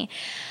Kundalini.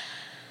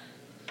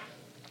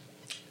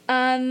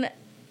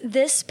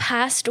 This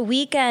past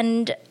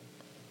weekend,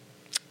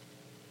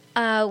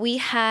 we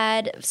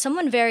had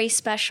someone very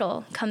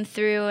special come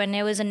through, and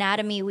it was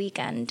anatomy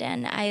weekend,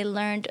 and I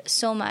learned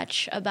so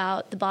much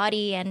about the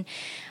body and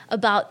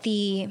about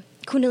the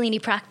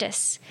Kundalini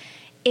practice.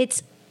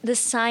 It's the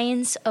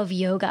science of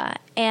yoga,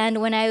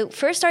 And when I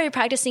first started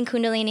practicing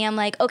Kundalini, I'm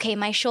like, okay,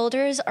 my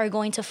shoulders are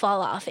going to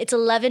fall off. It's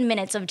 11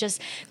 minutes of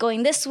just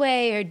going this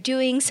way or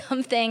doing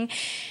something.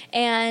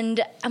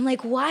 And I'm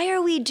like, why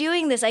are we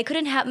doing this? I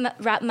couldn't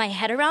wrap my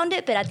head around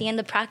it. But at the end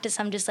of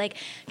practice, I'm just like,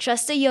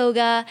 trust the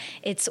yoga.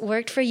 It's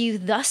worked for you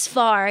thus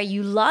far.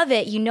 You love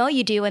it. You know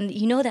you do. And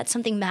you know that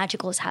something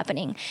magical is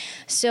happening.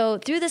 So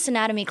through this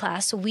anatomy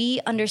class, we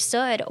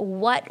understood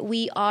what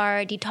we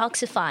are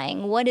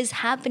detoxifying, what is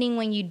happening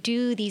when you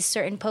do these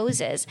certain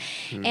poses.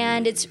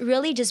 And it's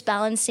really just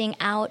balancing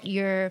out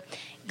your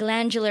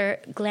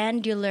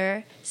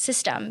glandular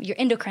system, your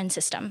endocrine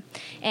system,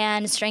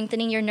 and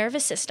strengthening your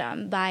nervous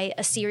system by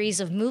a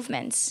series of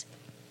movements.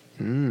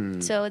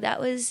 So that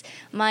was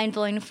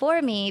mind-blowing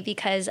for me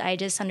because I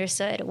just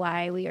understood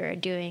why we were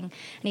doing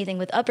anything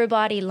with upper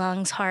body,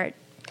 lungs, heart,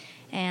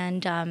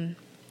 and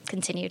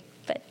continued.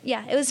 But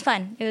yeah, it was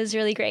fun. It was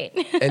really great.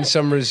 And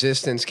some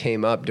resistance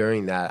came up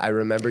during that. I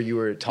remember you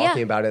were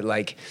talking about it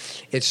like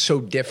it's so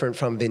different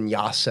from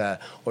vinyasa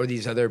or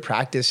these other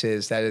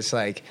practices that it's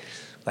like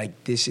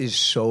this is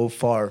so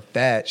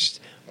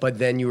far-fetched. But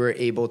then you were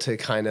able to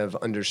kind of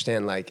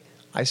understand, like,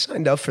 I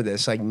signed up for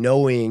this, like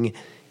knowing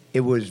it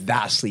was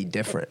vastly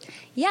different.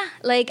 Yeah,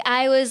 like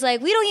I was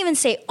like, we don't even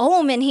say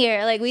Om in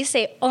here. Like we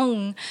say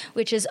Ong,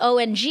 which is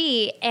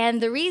O-N-G.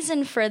 And the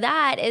reason for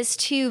that is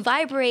to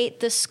vibrate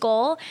the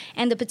skull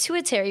and the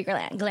pituitary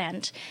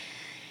gland.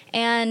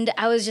 And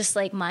I was just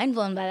like mind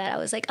blown by that. I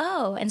was like,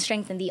 oh, and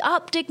strengthen the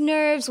optic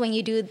nerves when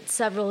you do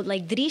several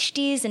like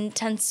drishtis,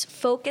 intense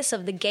focus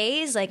of the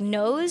gaze, like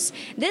nose.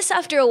 This,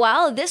 after a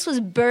while, this was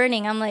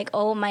burning. I'm like,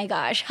 oh my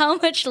gosh, how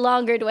much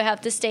longer do I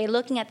have to stay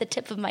looking at the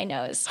tip of my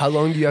nose? How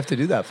long do you have to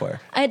do that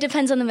for? It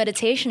depends on the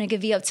meditation. It could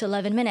be up to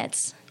 11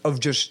 minutes. Of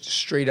just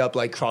straight up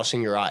like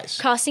crossing your eyes?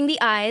 Crossing the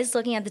eyes,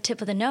 looking at the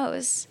tip of the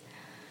nose.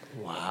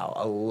 Wow,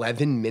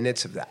 11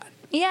 minutes of that.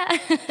 Yeah.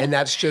 And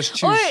that's just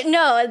too... Or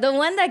no, the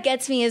one that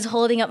gets me is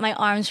holding up my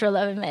arms for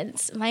 11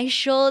 minutes. My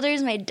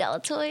shoulders, my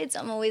deltoids,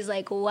 I'm always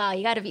like, wow,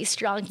 you got to be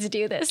strong to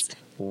do this.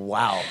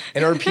 Wow.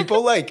 And are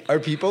people like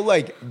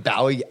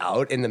bowing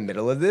out in the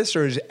middle of this,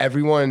 or is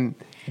everyone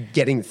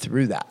getting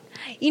through that?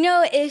 You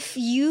know, if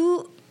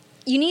you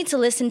need to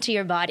listen to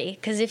your body,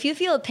 because if you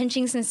feel a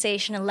pinching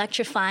sensation,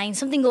 electrifying,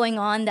 something going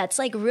on that's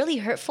like really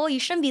hurtful, you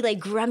shouldn't be like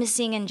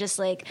grimacing and just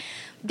like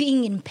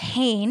being in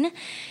pain.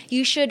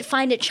 You should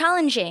find it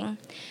challenging,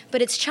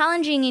 but it's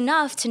challenging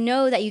enough to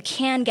know that you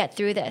can get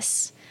through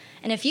this.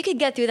 And if you could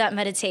get through that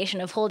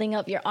meditation of holding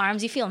up your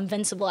arms, you feel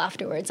invincible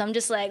afterwards. I'm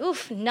just like,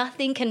 oof,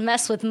 nothing can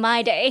mess with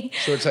my day.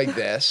 So it's like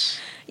this?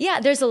 Yeah,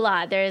 there's a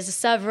lot. There's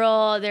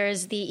several.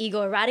 There's the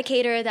ego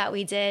eradicator that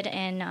we did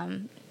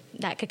in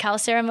that cacao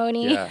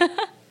ceremony. Yeah.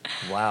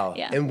 Wow.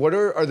 Yeah. And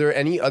are there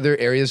any other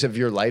areas of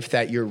your life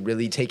that you're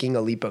really taking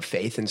a leap of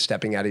faith and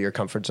stepping out of your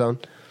comfort zone?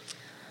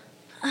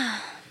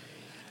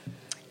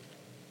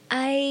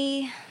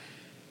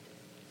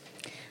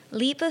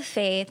 Leap of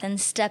faith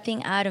and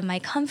stepping out of my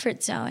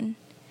comfort zone.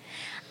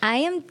 I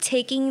am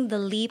taking the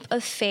leap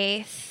of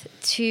faith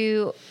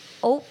to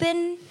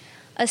open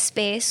a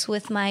space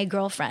with my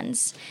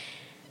girlfriends,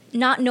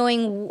 not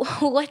knowing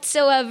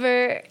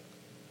whatsoever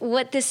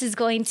what this is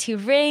going to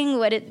bring,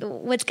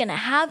 what's going to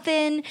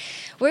happen.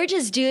 We're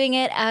just doing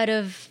it out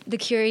of the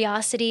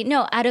curiosity,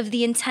 out of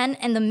the intent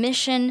and the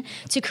mission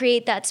to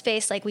create that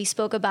space like we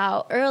spoke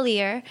about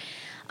earlier,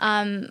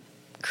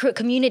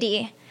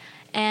 community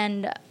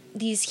and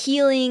these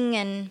healing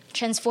and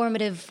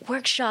transformative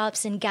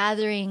workshops and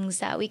gatherings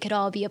that we could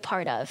all be a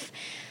part of.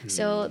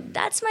 So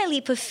that's my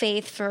leap of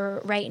faith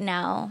for right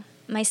now.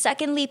 My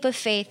second leap of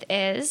faith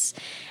is,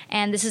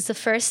 and this is the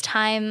first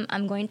time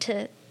I'm going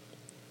to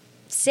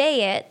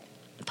say it,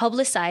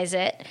 publicize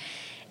it,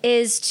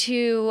 is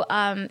to,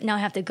 now I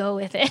have to go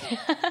with it.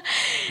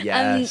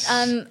 Yes.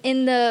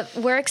 In the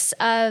works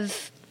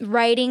of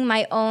writing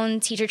my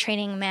own teacher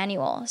training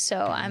manual. So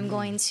I'm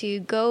going to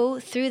go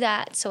through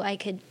that so I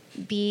could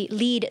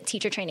lead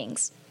teacher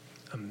trainings.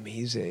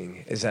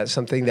 Amazing. Is that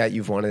something that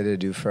you've wanted to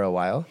do for a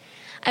while?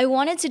 I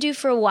wanted to do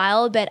for a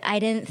while, but I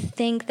didn't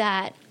think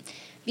that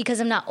because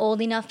I'm not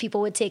old enough, people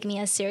would take me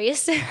as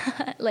serious.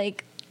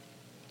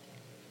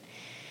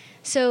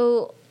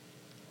 So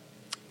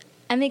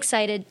I'm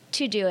excited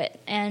to do it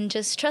and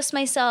just trust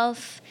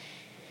myself,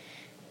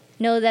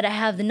 know that I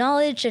have the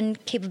knowledge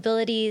and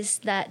capabilities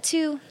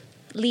to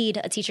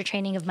lead a teacher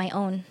training of my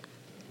own.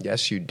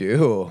 Yes, you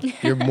do.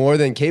 You're more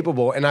than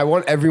capable. And I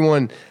want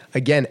everyone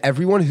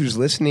who's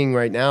listening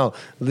right now,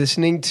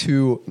 listening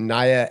to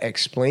Naya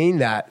explain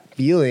that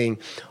feeling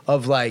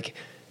of like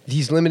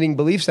these limiting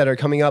beliefs that are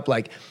coming up.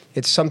 Like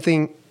it's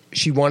something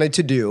she wanted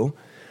to do,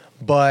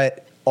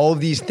 but all of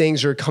these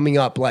things are coming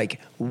up. Like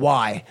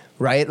why,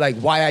 right? Like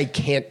why I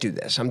can't do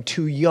this. I'm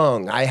too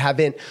young. I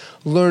haven't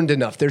learned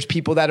enough. There's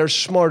people that are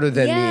smarter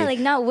than me. Yeah, like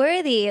not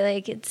worthy.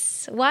 Like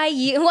it's why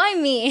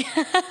me?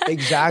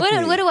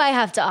 Exactly. What do I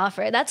have to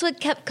offer? That's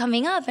what kept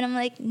coming up. And I'm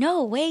like,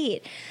 no,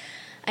 wait.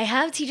 I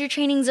have teacher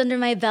trainings under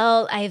my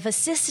belt. I've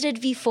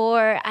assisted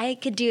before. I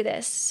could do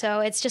this. So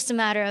it's just a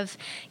matter of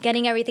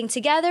getting everything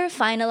together,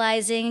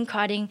 finalizing,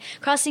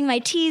 crossing my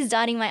T's,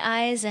 dotting my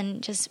I's,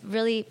 and just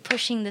really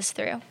pushing this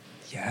through.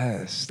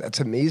 Yes, that's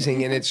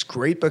amazing. And it's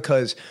great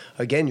because,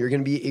 again, you're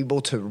going to be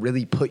able to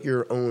really put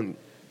your own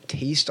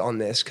taste on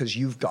this because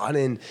you've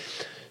gotten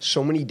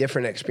so many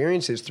different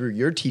experiences through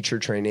your teacher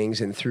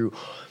trainings and through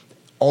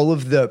all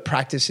of the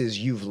practices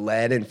you've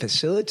led and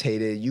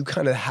facilitated. You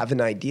kind of have an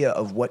idea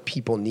of what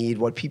people need,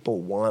 what people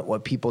want,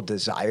 what people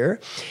desire.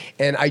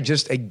 And I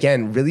just,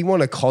 again, really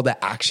want to call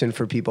to action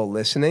for people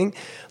listening.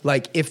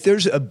 Like if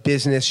there's a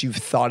business you've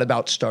thought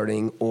about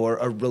starting or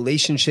a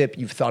relationship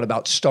you've thought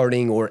about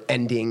starting or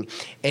ending,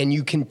 and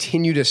you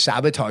continue to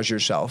sabotage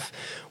yourself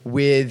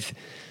with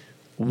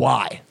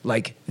why,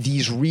 like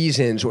these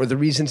reasons or the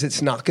reasons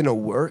it's not going to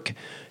work,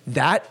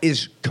 that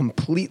is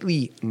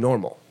completely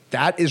normal.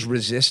 That is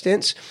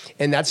resistance.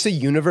 And that's the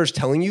universe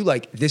telling you,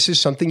 like, this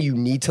is something you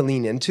need to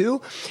lean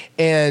into.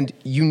 And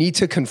you need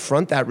to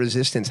confront that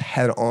resistance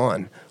head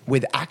on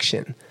with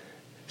action.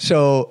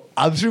 So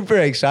I'm super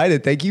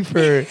excited. Thank you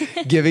for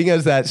giving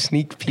us that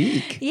sneak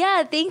peek.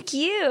 Yeah, thank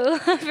you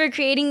for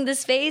creating the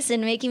space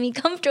and making me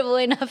comfortable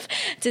enough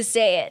to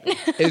say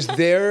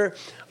it.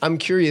 I'm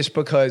curious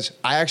because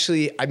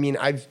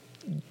I've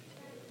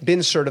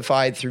been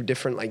certified through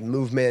different like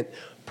movement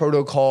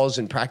protocols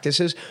and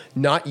practices,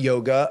 not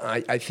yoga.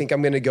 I think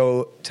I'm going to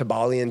go to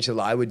Bali in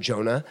July with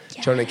Jonah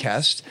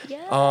Kest.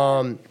 Yes.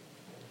 I'm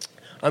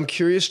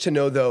curious to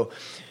know though,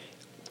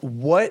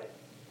 what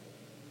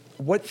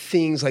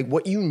things, like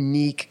what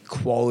unique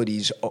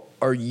qualities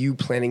are you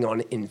planning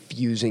on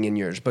infusing in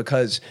yours?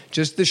 Because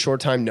just the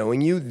short time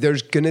knowing you,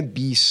 there's going to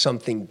be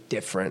something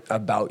different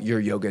about your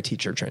yoga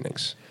teacher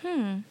trainings.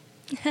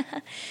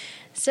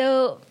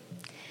 So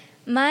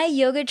my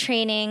yoga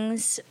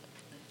trainings,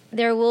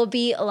 there will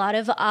be a lot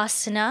of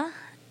asana,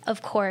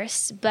 of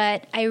course,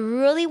 but I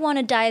really want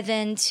to dive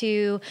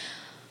into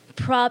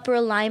proper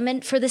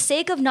alignment for the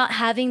sake of not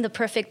having the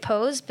perfect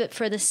pose, but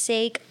for the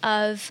sake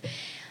of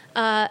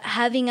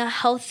having a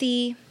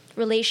healthy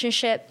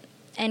relationship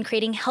and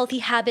creating healthy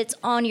habits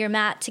on your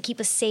mat to keep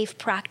a safe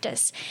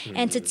practice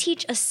and to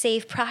teach a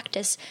safe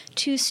practice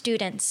to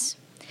students.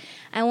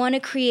 I want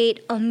to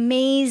create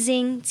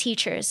amazing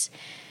teachers,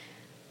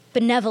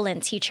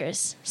 benevolent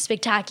teachers,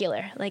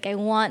 spectacular. Like I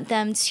want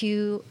them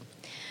to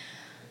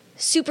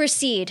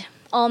supersede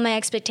all my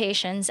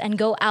expectations and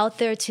go out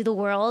there to the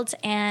world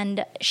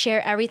and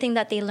share everything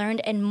that they learned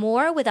and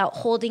more without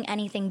holding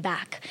anything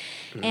back.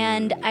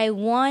 And I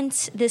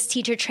want this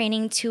teacher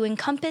training to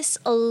encompass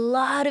a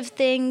lot of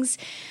things.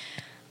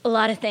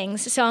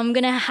 So I'm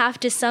going to have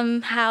to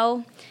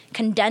somehow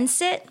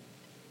condense it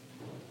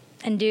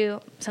and do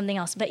something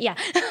else. But yeah,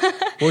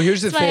 well,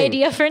 here's the thing. My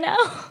idea for now.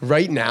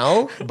 Right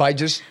now, by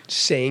just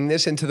saying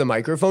this into the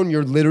microphone,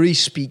 you're literally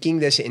speaking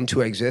this into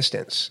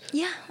existence.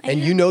 Yeah. And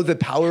you know the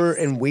power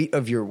and weight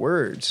of your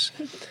words.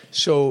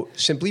 So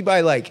simply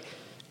by like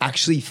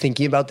actually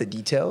thinking about the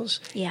details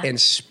and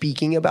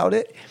speaking about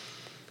it,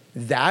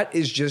 that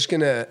is just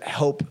going to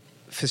help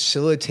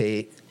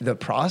facilitate the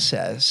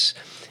process.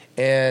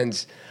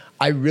 And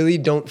I really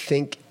don't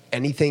think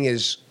anything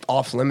is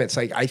off limits.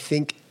 Like I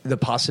think the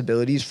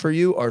possibilities for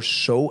you are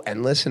so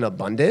endless and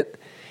abundant.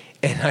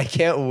 And I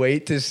can't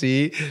wait to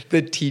see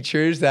the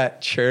teachers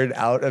that churn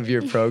out of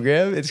your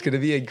program. It's going to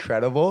be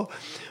incredible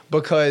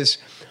because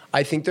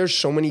I think there's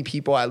so many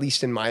people, at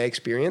least in my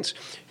experience,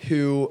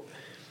 who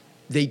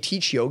they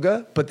teach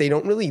yoga, but they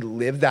don't really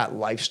live that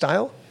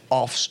lifestyle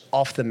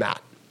off the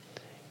mat.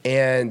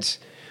 And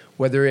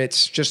whether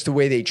it's just the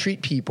way they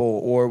treat people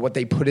or what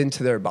they put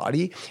into their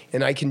body.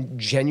 And I can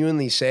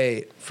genuinely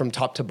say from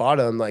top to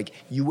bottom, like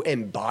you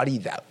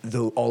embody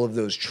all of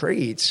those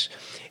traits.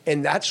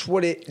 And that's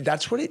what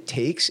it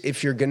takes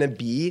if you're going to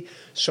be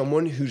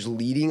someone who's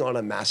leading on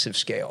a massive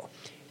scale.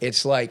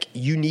 It's like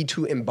you need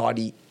to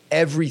embody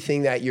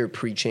everything that you're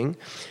preaching.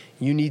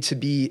 You need to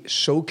be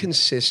so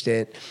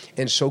consistent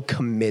and so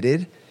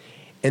committed.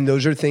 And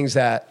those are things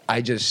that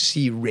I just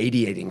see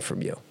radiating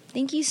from you.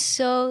 Thank you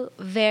so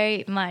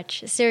very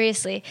much.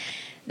 Seriously,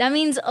 that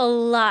means a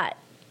lot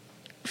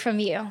from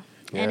you. Yes.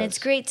 And it's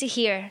great to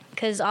hear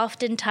because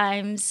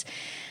oftentimes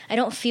I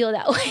don't feel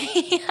that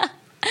way.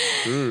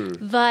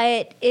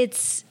 But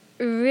it's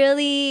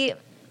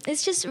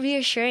just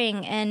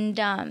reassuring and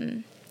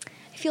I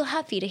feel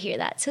happy to hear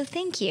that. So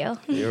thank you.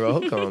 You're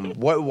welcome.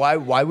 Why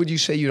would you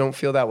say you don't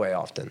feel that way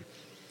often?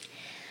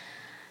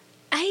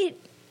 I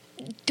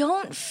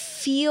don't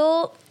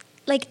feel...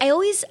 Like I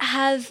always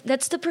have,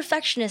 that's the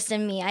perfectionist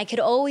in me. I could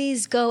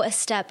always go a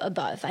step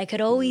above. I could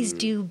always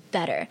do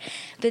better.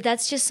 But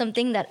that's just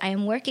something that I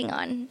am working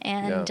on.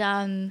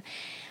 And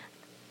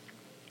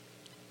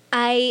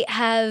I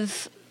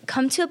have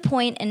come to a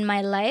point in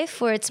my life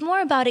where it's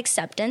more about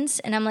acceptance.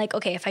 And I'm like,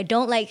 okay, if I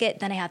don't like it,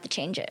 then I have to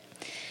change it.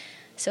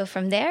 So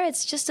from there,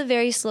 it's just a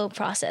very slow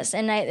process.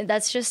 And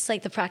that's just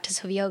like the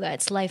practice of yoga.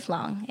 It's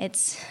lifelong.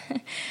 It's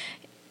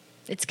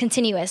it's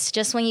continuous.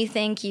 Just when you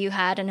think you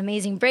had an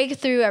amazing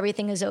breakthrough,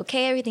 everything is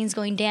okay, everything's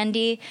going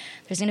dandy,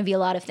 there's going to be a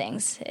lot of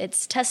things.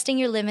 It's testing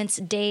your limits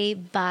day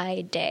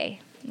by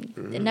day.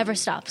 It never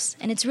stops.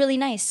 And it's really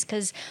nice,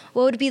 because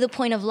what would be the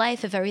point of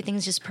life if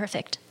everything's just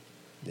perfect?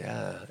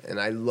 Yeah. And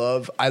I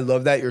love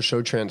that you're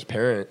so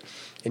transparent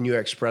and you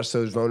express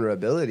those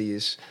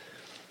vulnerabilities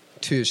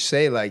to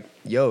say, like,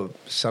 yo,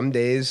 some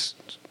days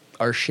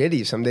are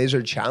shitty. Some days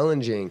are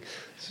challenging.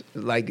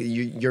 Like,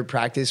 your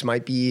practice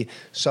might be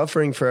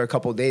suffering for a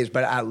couple of days,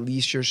 but at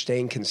least you're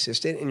staying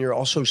consistent and you're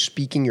also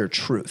speaking your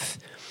truth.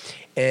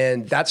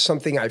 And that's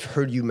something I've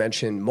heard you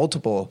mention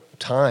multiple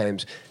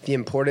times, the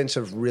importance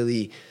of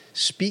really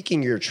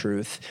speaking your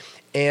truth.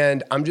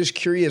 And I'm just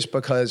curious,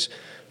 because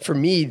for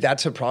me,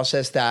 that's a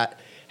process that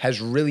has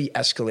really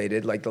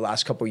escalated like the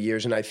last couple of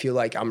years. And I feel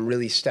like I'm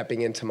really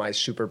stepping into my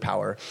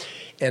superpower.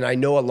 And I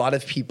know a lot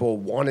of people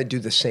want to do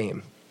the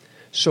same.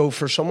 So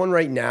for someone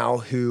right now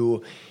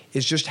who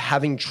is just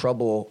having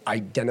trouble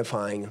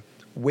identifying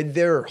with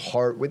their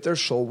heart, with their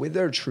soul, with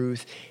their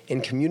truth,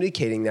 and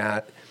communicating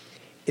that,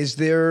 is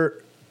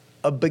there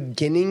a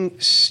beginning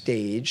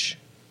stage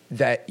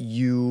that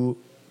you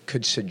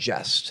could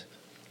suggest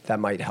that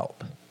might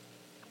help?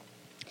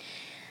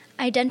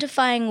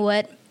 Identifying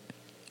what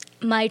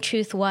my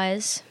truth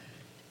was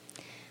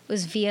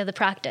via the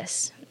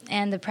practice.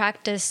 And the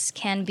practice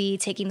can be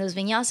taking those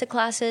vinyasa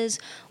classes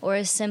or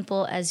as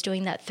simple as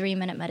doing that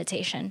 3-minute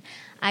meditation.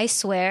 I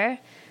swear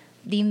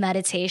the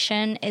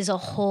meditation is a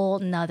whole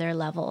nother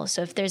level.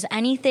 So if there's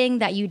anything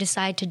that you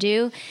decide to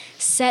do,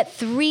 set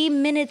 3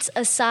 minutes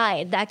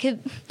aside.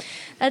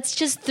 That's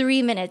just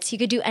 3 minutes. You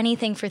could do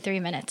anything for 3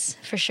 minutes,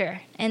 for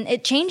sure. And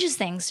it changes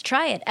things.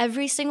 Try it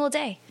every single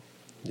day.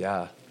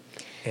 Yeah.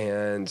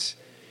 And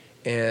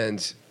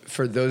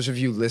for those of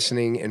you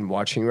listening and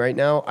watching right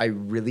now, I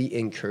really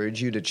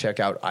encourage you to check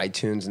out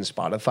iTunes and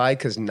Spotify,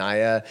 because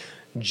Naya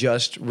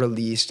just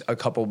released a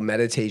couple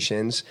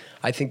meditations.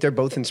 I think they're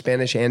both in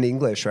Spanish and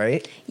English,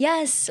 right?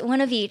 Yes,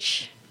 one of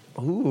each.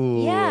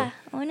 Ooh. Yeah,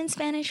 one in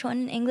Spanish,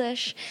 one in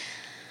English.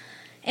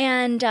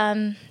 And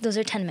those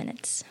are 10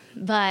 minutes.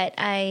 But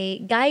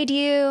I guide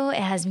you.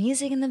 It has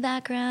music in the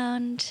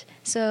background.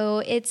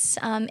 So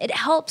it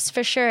helps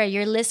for sure.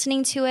 You're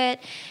listening to it.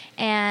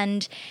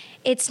 And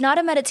it's not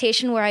a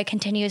meditation where I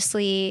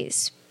continuously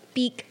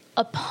speak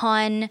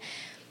upon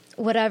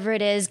whatever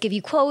it is, give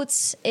you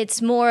quotes.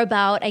 It's more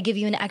about I give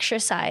you an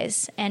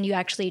exercise and you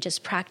actually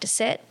just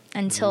practice it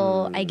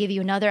until I give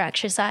you another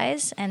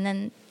exercise. And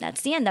then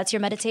that's the end. That's your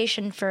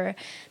meditation for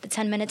the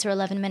 10 minutes or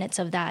 11 minutes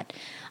of that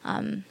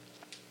iTunes,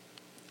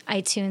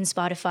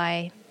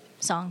 Spotify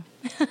song.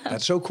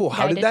 That's so cool.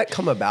 How did that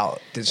come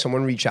about? Did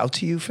someone reach out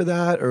to you for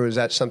that? Or was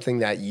that something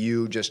that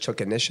you just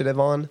took initiative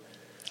on?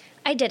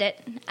 I did it.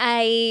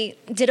 I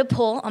did a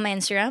poll on my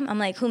Instagram. I'm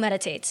like, who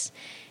meditates?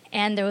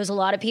 And there was a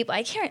lot of people.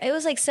 It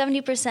was like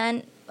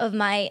 70% of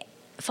my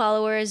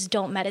followers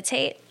don't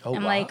meditate. Oh,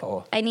 I'm wow. like,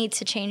 I need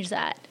to change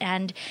that.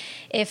 And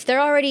if they're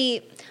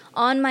already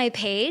on my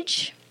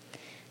page,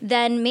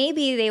 then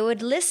maybe they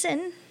would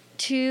listen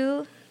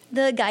to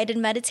the guided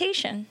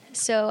meditation.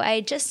 So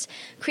I just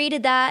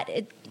created that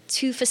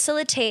to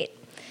facilitate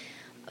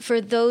for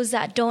those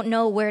that don't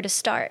know where to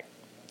start.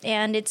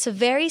 And it's a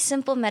very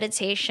simple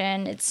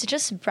meditation. It's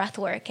just breath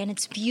work, and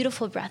it's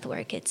beautiful breath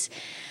work. It's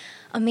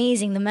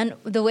amazing,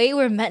 the way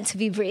we're meant to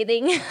be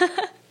breathing.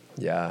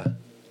 Yeah,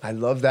 I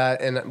love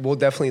that. And we'll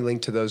definitely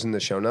link to those in the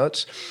show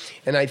notes.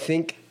 And I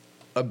think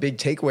a big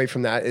takeaway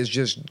from that is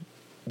just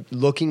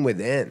looking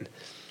within.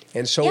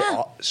 And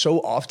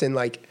so often,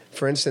 like,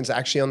 for instance,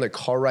 actually on the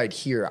car ride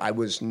here, I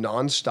was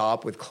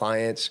nonstop with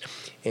clients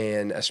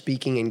and a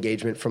speaking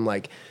engagement from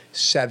like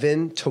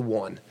 7 to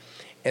 1.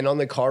 And on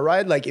the car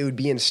ride, like, it would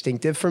be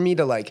instinctive for me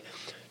to like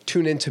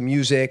tune into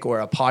music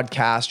or a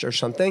podcast or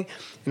something.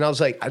 And I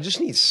was like, I just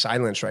need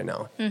silence right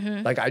now.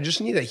 Mm-hmm. Like, I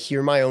just need to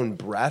hear my own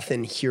breath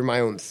and hear my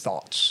own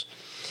thoughts.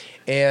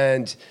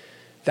 And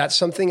that's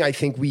something I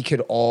think we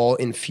could all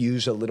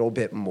infuse a little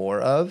bit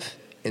more of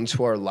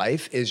into our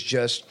life, is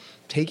just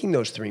taking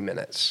those 3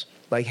 minutes.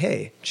 Like,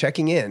 hey,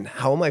 checking in.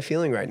 How am I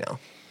feeling right now?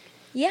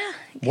 Yeah.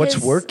 What's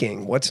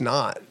working? What's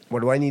not?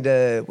 What do I need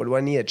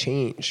to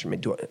change? I mean,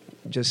 do I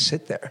just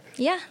sit there?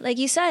 Yeah, like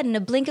you said, in a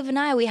blink of an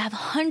eye, we have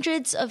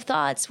hundreds of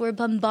thoughts. We're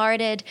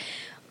bombarded.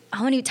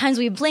 How many times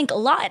we blink? A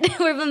lot.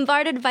 We're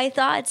bombarded by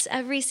thoughts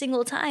every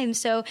single time.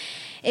 So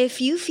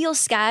if you feel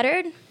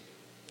scattered,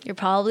 you're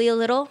probably a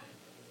little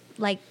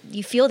like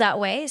you feel that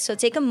way. So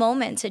take a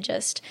moment to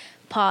just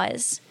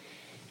pause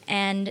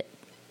and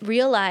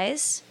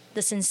realize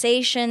the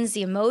sensations,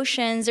 the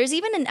emotions. There's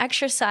even an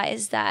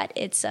exercise that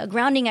it's a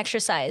grounding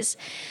exercise.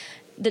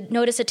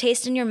 Notice a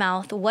taste in your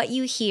mouth, what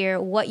you hear,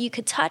 what you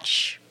could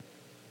touch.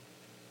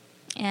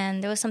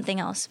 And there was something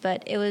else,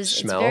 but it was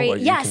smell.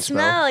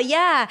 Smell.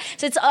 Yeah.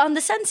 So it's on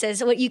the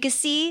senses, what you can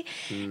see,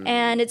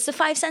 and it's the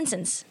 5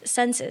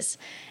 senses.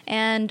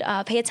 And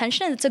pay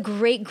attention. And it's a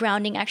great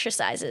grounding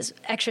exercise.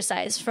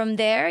 From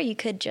there, you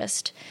could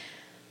just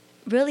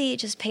really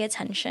just pay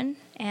attention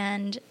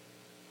and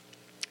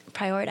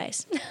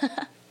prioritize.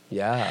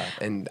 Yeah.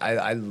 And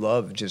I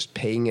love just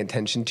paying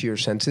attention to your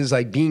senses,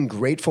 like being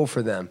grateful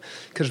for them.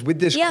 Because with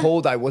this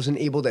cold, I wasn't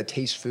able to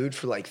taste food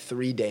for like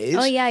 3 days.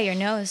 Oh, yeah, your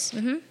nose.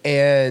 Mm-hmm.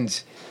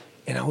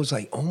 And I was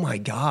like, oh my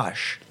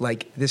gosh,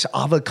 like this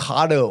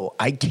avocado,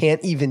 I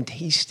can't even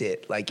taste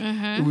it. Like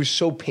it was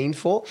so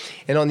painful.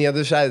 And on the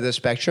other side of the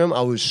spectrum,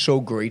 I was so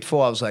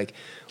grateful. I was like,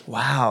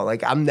 wow,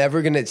 like I'm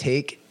never going to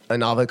take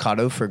an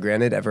avocado for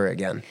granted ever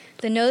again.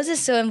 The nose is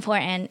so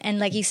important. And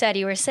like you said,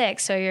 you were sick,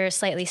 so you're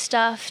slightly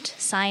stuffed,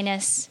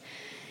 sinus.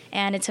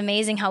 And it's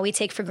amazing how we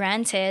take for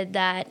granted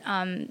that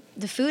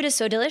the food is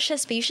so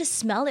delicious, but you should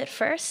smell it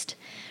first.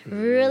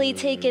 Really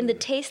take in the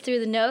taste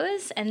through the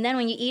nose. And then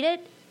when you eat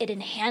it, it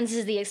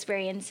enhances the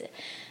experience.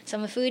 So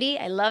I'm a foodie.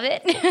 I love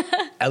it.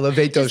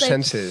 Elevate those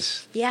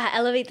senses. Yeah,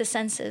 elevate the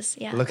senses.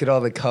 Yeah. Look at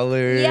all the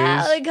colors.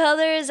 Yeah, all the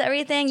colors,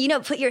 everything. You know,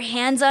 put your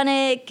hands on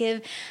it.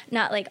 Give,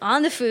 not like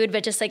on the food,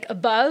 but just like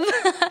above.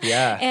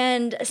 Yeah.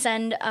 And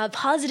send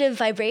positive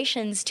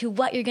vibrations to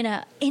what you're going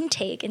to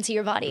intake into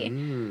your body.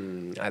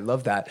 I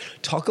love that.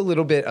 Talk a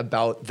little bit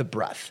about the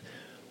breath.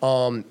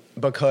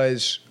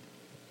 Because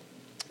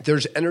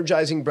there's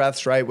energizing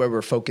breaths, right, where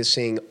we're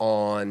focusing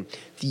on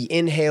the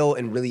inhale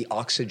and really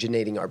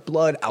oxygenating our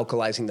blood,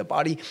 alkalizing the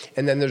body.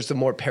 And then there's the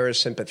more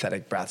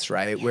parasympathetic breaths,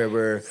 right, where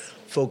we're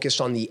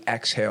focused on the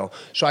exhale.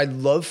 So I'd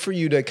love for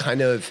you to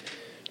kind of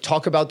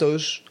talk about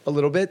those a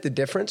little bit, the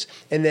difference,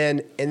 and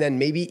then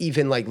maybe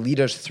even like lead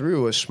us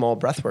through a small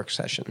breathwork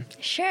session.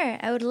 Sure,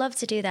 I would love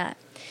to do that.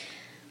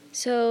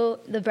 So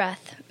the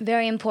breath,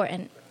 very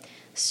important.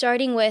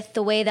 Starting with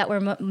the way that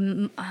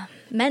we're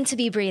meant to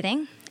be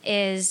breathing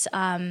is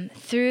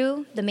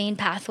through the main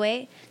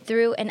pathway,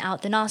 through and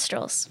out the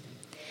nostrils.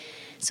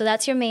 So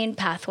that's your main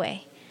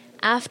pathway.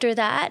 After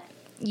that,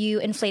 you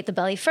inflate the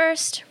belly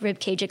first, rib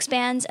cage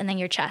expands, and then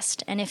your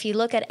chest. And if you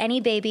look at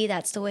any baby,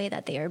 that's the way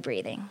that they are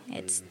breathing.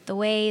 It's the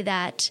way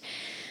that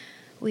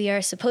we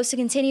are supposed to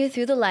continue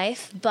through the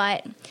life.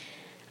 But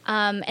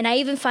and I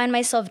even find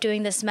myself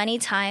doing this many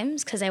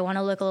times because I want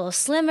to look a little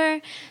slimmer.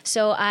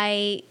 So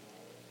I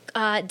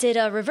did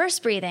a reverse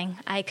breathing.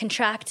 I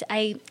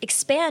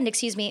expand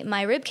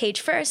my rib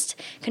cage first,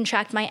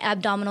 contract my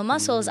abdominal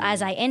muscles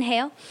as I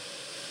inhale.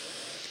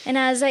 And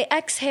as I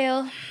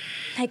exhale,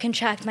 I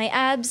contract my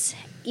abs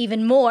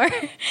even more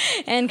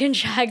and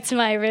contract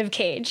my rib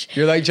cage.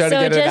 You're like trying to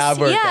get an ab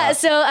workout. Yeah,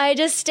 so I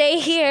just stay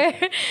here.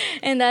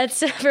 And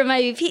that's for my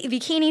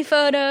bikini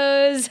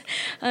photos.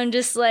 I'm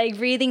just like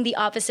breathing the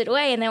opposite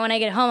way. And then when I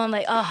get home, I'm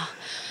like, oh,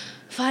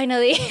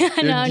 finally.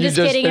 No, I'm just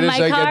kidding. In my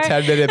car. You just finished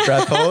like a 10-minute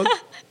breath hold?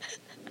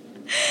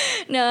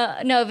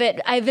 No,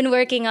 but I've been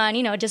working on,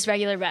 just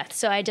regular breath.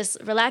 So I just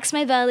relax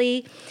my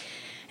belly,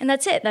 and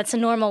that's it. That's a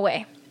normal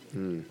way.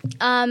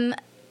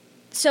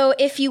 So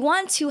if you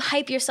want to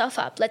hype yourself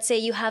up, let's say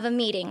you have a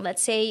meeting,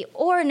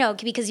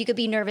 because you could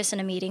be nervous in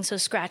a meeting, so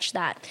scratch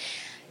that.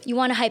 You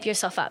want to hype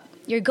yourself up.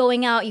 You're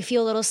going out, you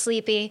feel a little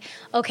sleepy.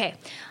 Okay,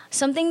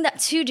 something that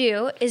to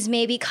do is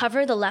maybe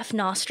cover the left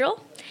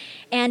nostril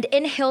and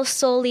inhale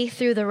solely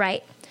through the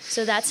right.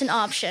 So that's an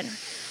option.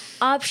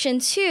 Option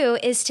 2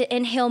 is to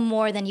inhale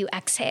more than you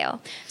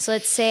exhale. So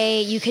let's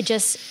say you could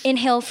just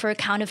inhale for a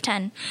count of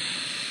 10.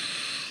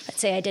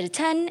 Let's say I did a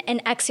 10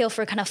 and exhale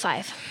for a count of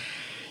 5.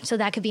 So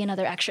that could be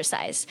another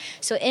exercise.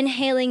 So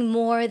inhaling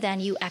more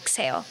than you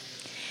exhale.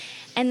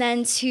 And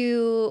then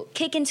to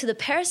kick into the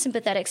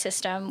parasympathetic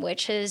system,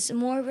 which is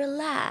more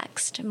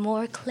relaxed,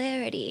 more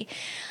clarity.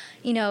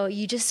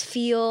 You just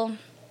feel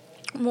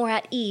more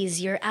at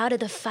ease. You're out of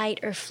the fight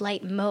or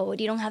flight mode.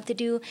 You don't have to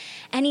do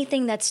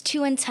anything that's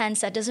too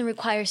intense, that doesn't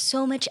require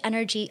so much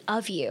energy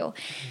of you.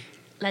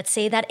 Let's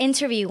say that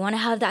interview, you want to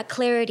have that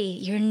clarity.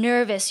 You're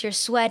nervous, you're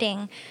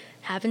sweating.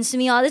 Happens to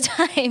me all the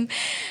time.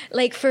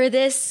 Like for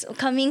this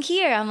coming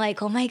here, I'm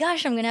like, oh my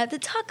gosh, I'm going to have to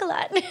talk a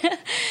lot.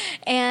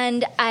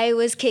 And I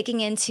was kicking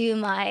into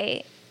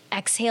my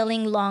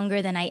exhaling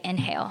longer than I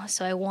inhale.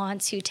 So I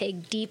want to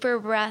take deeper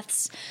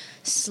breaths,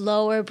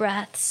 slower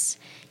breaths.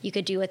 You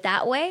could do it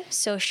that way.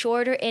 So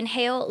shorter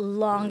inhale,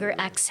 longer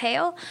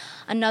exhale.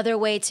 Another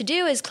way to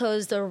do is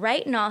close the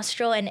right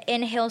nostril and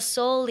inhale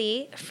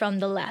solely from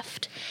the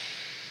left.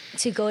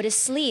 To go to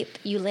sleep,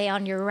 you lay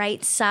on your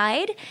right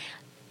side.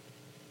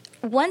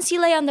 Once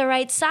you lay on the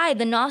right side,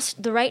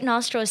 the right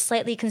nostril is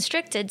slightly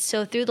constricted.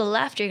 So through the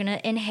left, you're going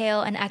to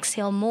inhale and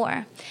exhale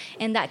more.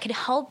 And that could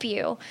help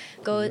you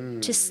go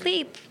to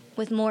sleep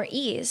with more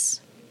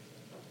ease.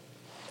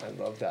 I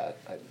love that.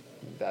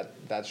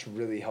 That's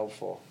really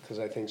helpful because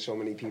I think so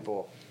many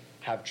people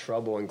have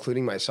trouble,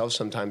 including myself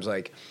sometimes,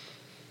 like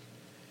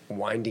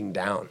winding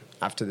down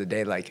after the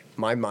day. Like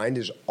my mind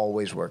is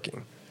always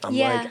working.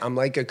 I'm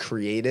like a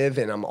creative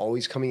and I'm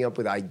always coming up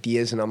with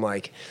ideas, and I'm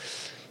like,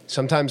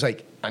 sometimes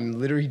like I'm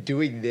literally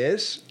doing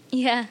this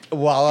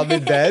while I'm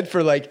in bed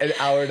for like an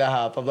hour and a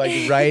half. I'm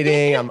like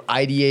writing, I'm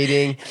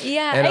ideating.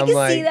 Yeah, and I I'm can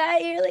like, see that.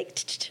 You're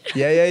like,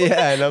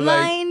 yeah. And I'm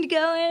mind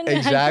going.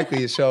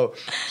 Exactly. So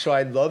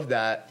I love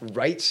that.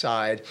 Right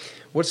side.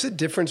 What's the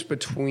difference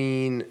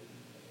between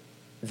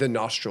the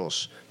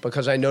nostrils,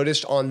 because I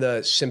noticed on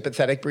the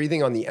sympathetic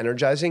breathing, on the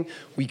energizing,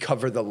 we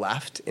cover the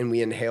left and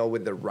we inhale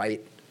with the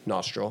right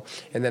nostril.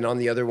 And then on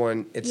the other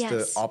one, it's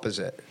the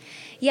opposite.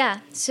 Yeah.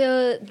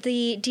 So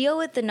the deal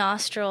with the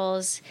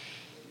nostrils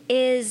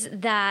is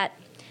that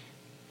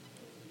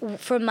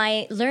from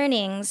my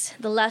learnings,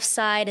 the left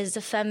side is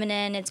the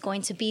feminine. It's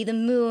going to be the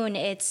moon.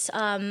 It's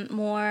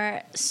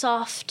more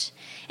soft.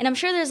 And I'm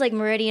sure there's like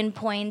meridian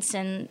points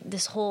and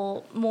this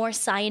whole more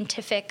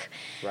scientific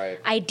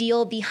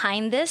ideal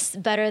behind this,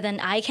 better than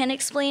I can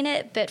explain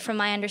it. But from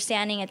my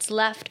understanding, it's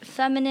left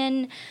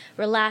feminine,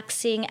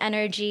 relaxing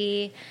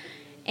energy,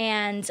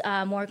 and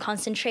more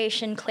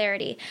concentration,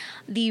 clarity.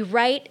 The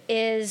right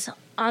is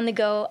on the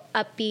go,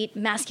 upbeat,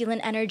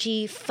 masculine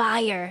energy,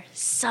 fire,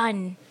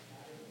 sun.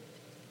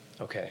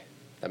 Okay,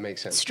 that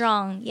makes sense.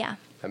 Strong, yeah.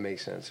 That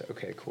makes sense.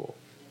 Okay, cool.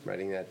 I'm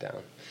writing that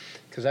down.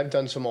 Because I've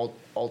done some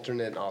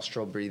alternate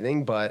nostril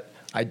breathing, but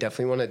I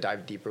definitely want to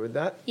dive deeper with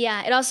that.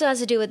 Yeah, it also has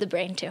to do with the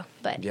brain too.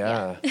 But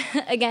yeah.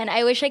 Again,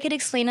 I wish I could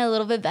explain it a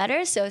little bit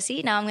better. So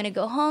see, now I'm going to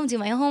go home, do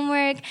my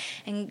homework,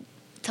 and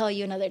tell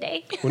you another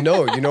day. Well,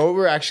 no, you know what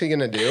we're actually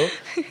going to do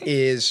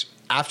is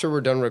after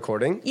we're done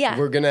recording,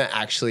 we're going to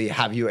actually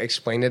have you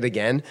explain it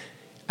again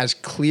as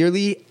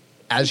clearly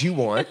as you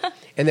want.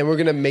 And then we're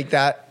going to make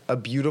that a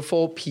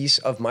beautiful piece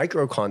of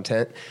micro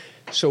content.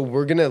 So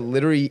we're going to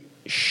literally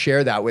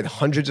share that with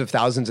hundreds of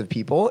thousands of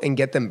people and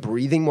get them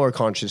breathing more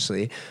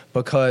consciously,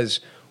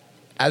 because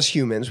as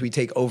humans, we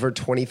take over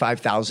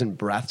 25,000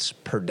 breaths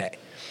per day.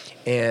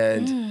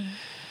 And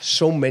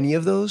so many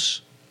of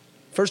those,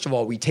 first of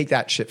all, we take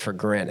that shit for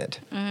granted.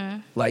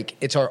 Like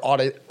it's our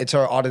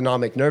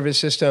autonomic nervous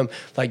system,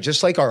 like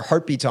just like our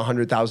heart beats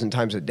 100,000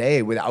 times a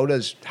day without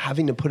us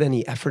having to put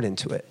any effort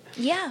into it.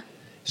 Yeah.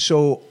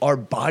 So our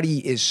body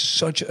is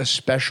such a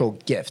special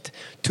gift.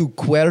 Tu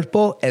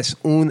cuerpo es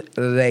un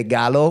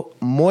regalo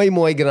muy,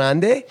 muy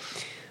grande,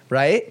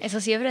 right? Eso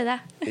sí es verdad.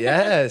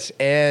 Yes,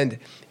 and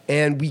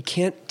we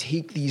can't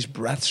take these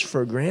breaths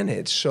for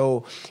granted.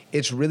 So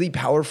it's really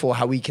powerful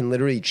how we can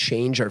literally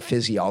change our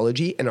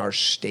physiology and our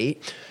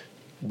state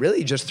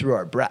really just through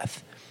our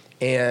breath.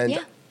 And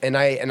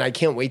I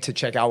can't wait to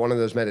check out one of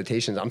those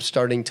meditations. I'm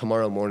starting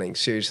tomorrow morning,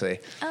 seriously.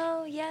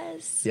 Oh,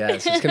 yes.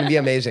 Yes, it's going to be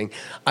amazing.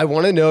 I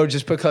want to know,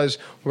 just because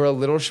we're a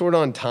little short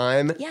on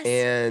time,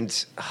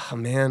 and oh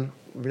man,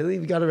 really,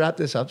 we got to wrap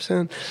this up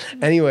soon.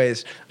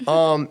 Anyways,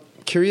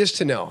 curious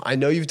to know, I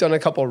know you've done a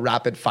couple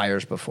rapid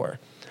fires before.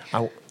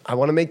 I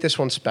want to make this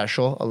one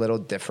special, a little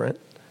different.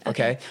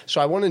 Okay.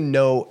 So I want to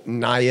know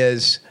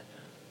Naya's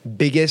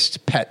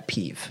biggest pet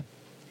peeve.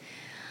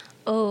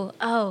 Oh,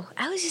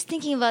 I was just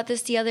thinking about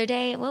this the other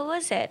day. What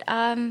was it?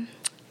 Now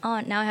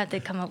I have to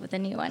come up with a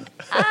new one.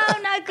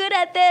 I'm not good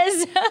at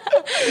this.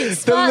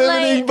 The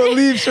limiting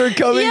beliefs are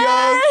coming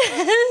up.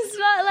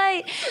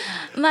 Spotlight.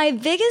 My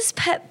biggest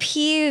pet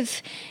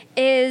peeve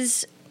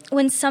is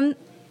when someone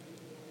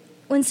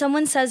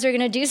says they're going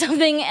to do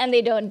something and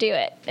they don't do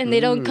it, and they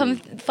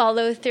don't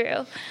follow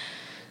through.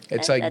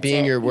 It's like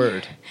being your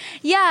word.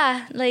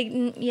 Yeah,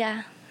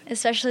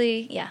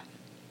 especially.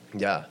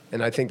 Yeah,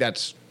 and I think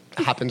that's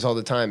happens all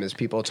the time is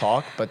people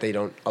talk, but they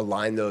don't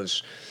align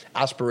those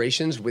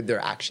aspirations with their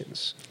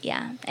actions.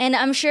 Yeah, and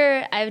I'm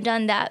sure I've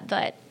done that,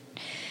 but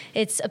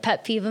it's a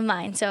pet peeve of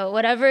mine. So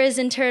whatever is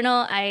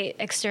internal, I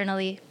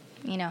externally,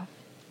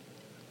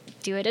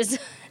 do it as...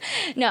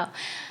 No,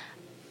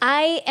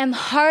 I am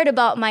hard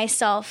about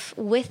myself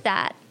with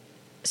that.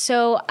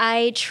 So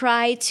I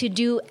try to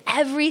do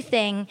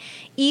everything,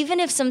 even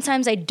if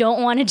sometimes I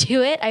don't want to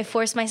do it. I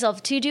force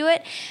myself to do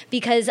it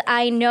because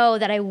I know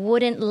that I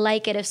wouldn't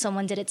like it if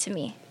someone did it to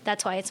me.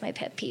 That's why it's my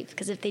pet peeve.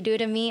 Because if they do it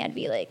to me, I'd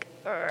be like,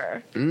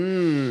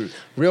 "Urgh."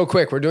 Real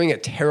quick, we're doing a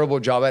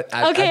terrible job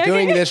at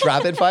doing this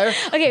rapid fire.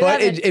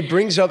 But it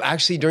brings up,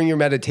 actually, during your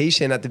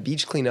meditation at the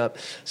beach cleanup,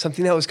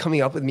 something that was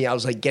coming up with me. I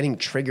was like getting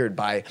triggered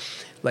by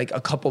like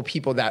a couple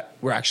people that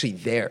were actually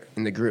there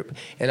in the group.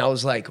 And I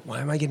was like,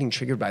 why am I getting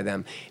triggered by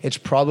them? It's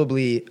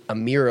probably a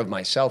mirror of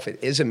myself. It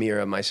is a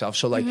mirror of myself.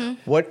 So like,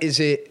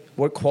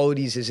 what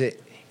qualities is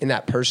it in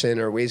that person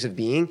or ways of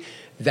being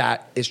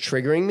that is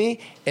triggering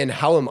me? And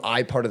how am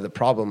I part of the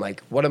problem?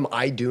 Like, what am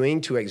I doing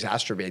to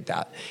exacerbate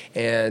that?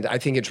 And I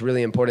think it's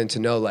really important to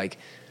know, like,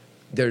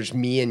 there's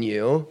me and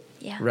you,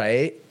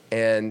 right?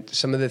 And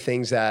some of the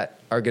things that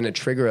are going to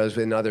trigger us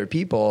in other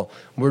people,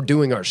 we're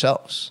doing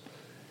ourselves.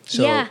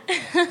 So,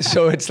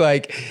 so it's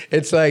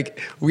like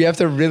we have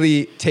to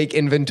really take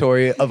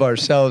inventory of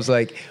ourselves.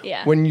 Like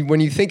when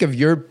you think of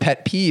your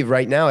pet peeve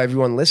right now,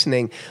 everyone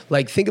listening,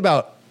 like think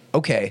about,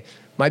 okay,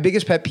 my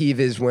biggest pet peeve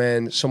is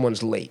when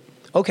someone's late.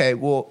 Okay,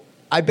 well,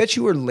 I bet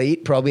you were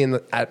late probably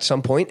at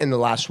some point in the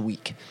last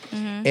week.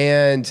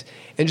 And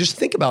just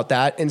think about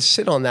that and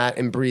sit on that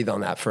and breathe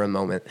on that for a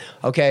moment.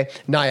 Okay,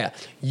 Naya,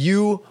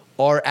 you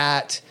are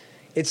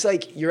it's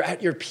like you're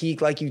at your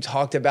peak, like you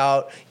talked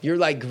about. You're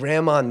like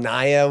Grandma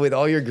Naya with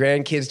all your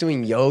grandkids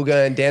doing yoga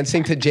and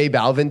dancing to J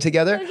Balvin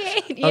together.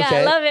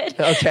 I love it.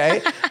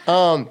 Okay.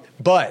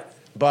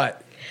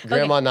 But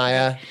Grandma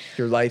Naya,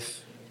 your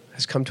life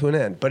has come to an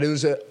end. But it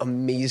was an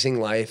amazing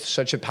life,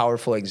 such a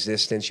powerful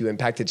existence. You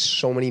impacted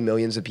so many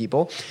millions of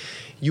people.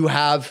 You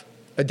have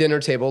a dinner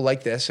table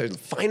like this, a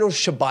final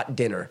Shabbat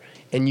dinner,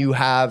 and you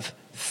have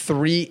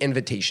 3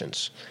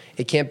 invitations.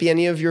 It can't be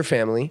any of your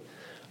family.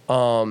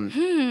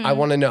 I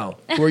want to know,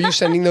 who are you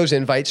sending those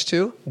invites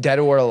to, dead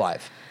or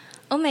alive?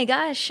 Oh my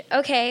gosh.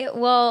 Okay.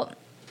 Well,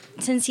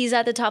 since he's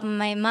at the top of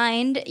my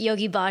mind,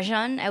 Yogi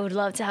Bhajan, I would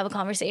love to have a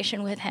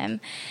conversation with him.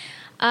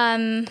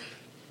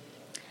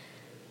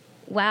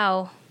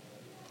 Wow.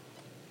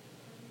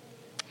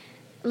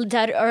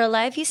 Dead or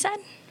alive, you said?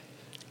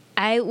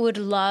 I would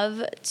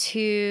love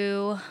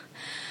to,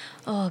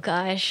 oh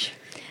gosh.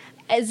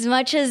 As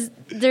much as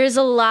there's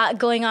a lot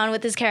going on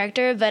with this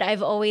character, but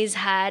I've always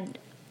had,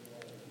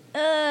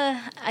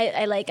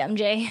 I like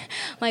MJ,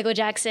 Michael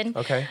Jackson.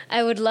 Okay.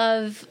 I would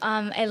love,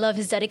 I love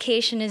his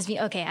dedication.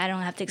 Okay, I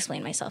don't have to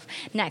explain myself.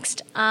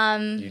 Next.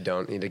 You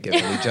don't need to give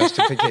any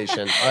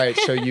justification. All right,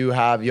 so you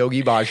have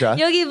Yogi Bhajan.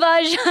 Yogi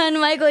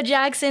Bhajan, Michael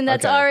Jackson.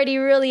 That's already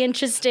really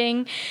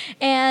interesting.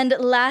 And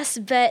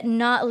last but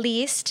not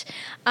least,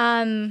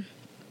 Annie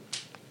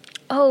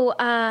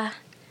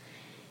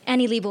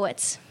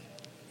Leibovitz.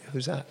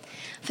 Who's that?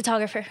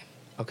 Photographer.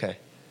 Okay.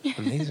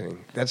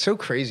 Amazing. That's so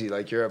crazy.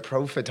 Like, you're a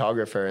pro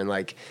photographer and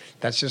like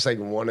that's just like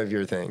one of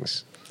your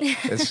things.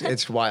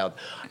 It's wild.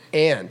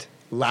 And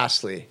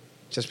lastly,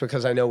 just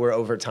because I know we're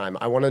over time,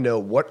 I want to know,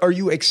 what are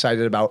you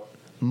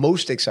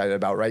most excited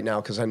about right now?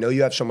 Because I know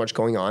you have so much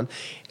going on.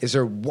 Is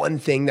there one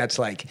thing that's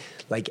like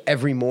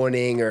every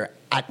morning or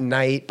at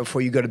night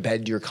before you go to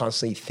bed you're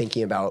constantly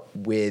thinking about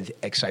with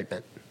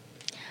excitement?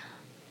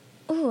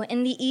 Oh,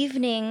 in the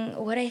evening,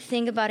 what I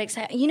think about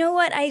excitement. You know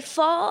what?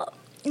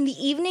 In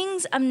the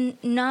evenings, I'm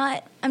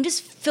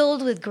just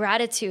filled with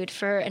gratitude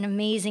for an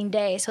amazing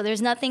day. So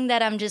there's nothing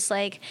that I'm just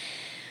like,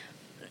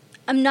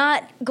 I'm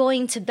not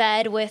going to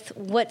bed with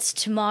what's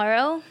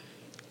tomorrow,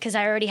 because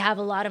I already have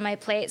a lot on my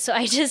plate. So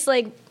I just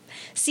like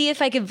see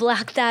if I could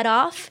block that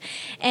off,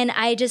 and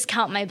I just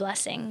count my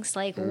blessings.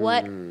 Like,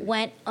 what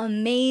went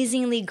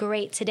amazingly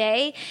great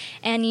today?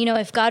 And,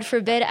 if God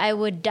forbid I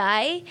would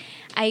die,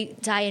 I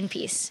die in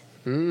peace.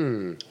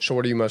 So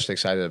what are you most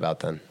excited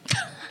about then?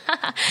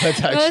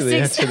 Let's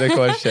actually answer the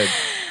question.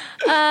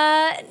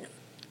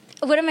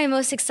 What am I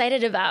most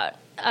excited about?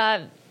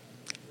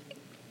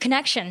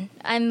 Connection.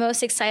 I'm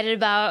most excited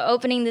about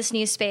opening this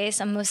new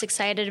space. I'm most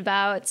excited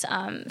about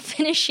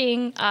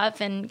finishing up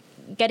and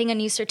getting a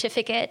new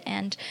certificate,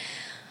 and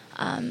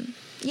and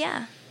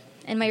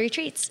my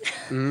retreats.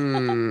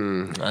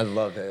 I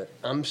love it.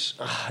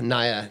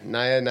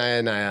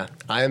 Naya.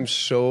 I am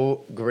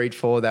so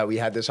grateful that we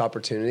had this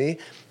opportunity.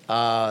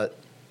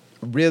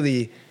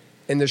 Really,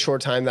 in the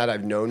short time that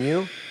I've known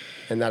you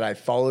and that I've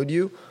followed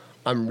you,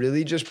 I'm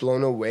really just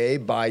blown away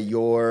by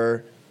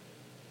your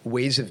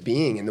ways of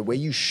being and the way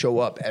you show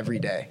up every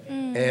day.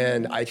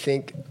 And I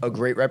think a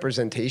great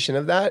representation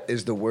of that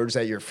is the words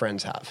that your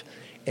friends have.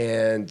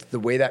 And the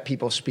way that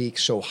people speak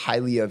so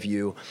highly of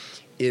you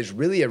is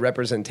really a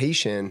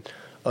representation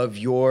of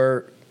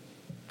your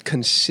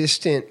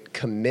consistent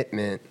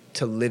commitment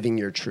to living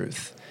your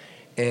truth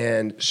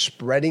and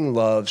spreading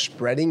love,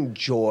 spreading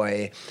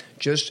joy.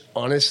 Just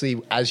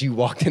honestly, as you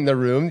walked in the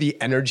room, the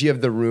energy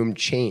of the room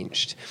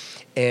changed.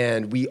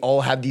 And we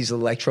all have these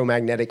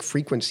electromagnetic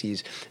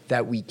frequencies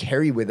that we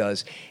carry with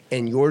us,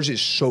 and yours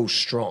is so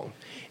strong.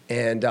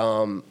 And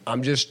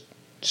I'm just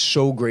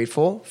so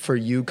grateful for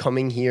you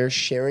coming here,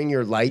 sharing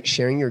your light,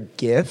 sharing your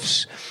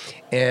gifts.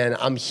 And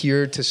I'm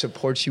here to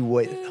support you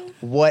with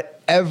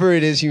whatever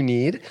it is you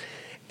need.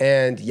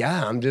 And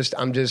yeah, I'm just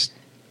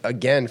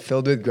again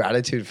filled with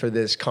gratitude for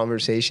this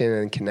conversation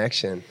and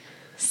connection.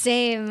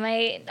 Same.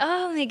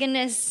 Oh my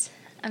goodness,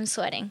 I'm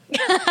sweating.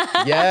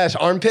 Yes,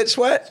 armpit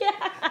sweat. Yeah.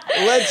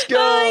 Let's go.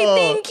 Oh,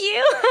 thank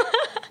you.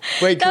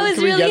 Wait, that was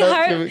really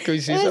can we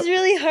see It was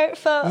really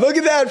heartfelt. Look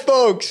at that,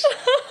 folks.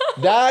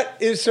 That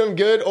is some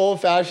good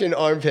old-fashioned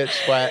armpit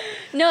sweat.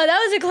 No, that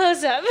was a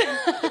close-up.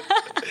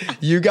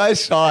 You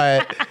guys saw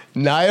it.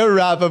 Naya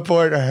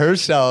Rappaport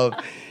herself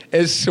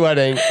is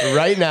sweating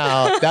right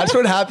now. That's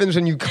what happens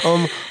when you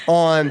come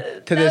on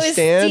to the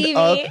Stand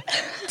Up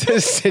to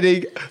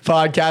Sitting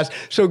podcast.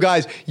 So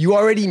guys, you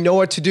already know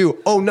what to do.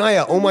 Oh,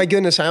 Naya, oh my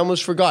goodness, I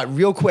almost forgot.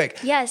 Real quick.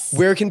 Yes.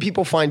 Where can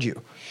people find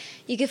you?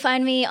 You can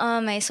find me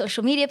on my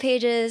social media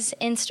pages,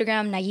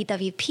 Instagram,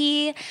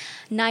 NayitaVP,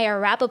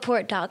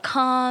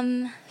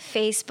 NayaRappaport.com,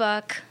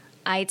 Facebook,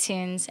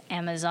 iTunes,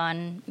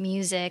 Amazon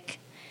Music,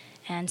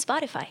 and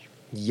Spotify.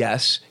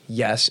 Yes,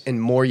 and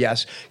more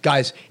yes.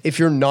 Guys, if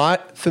you're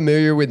not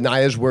familiar with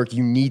Naya's work,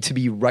 you need to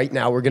be right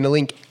now. We're going to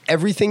link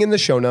everything in the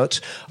show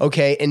notes,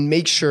 okay? And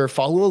make sure,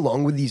 follow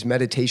along with these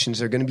meditations.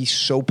 They're going to be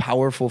so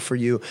powerful for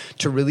you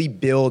to really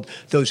build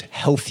those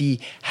healthy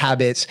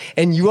habits.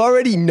 And you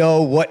already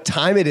know what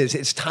time it is.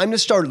 It's time to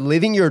start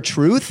living your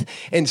truth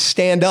and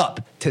stand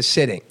up to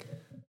sitting.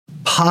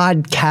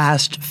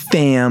 Podcast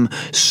fam,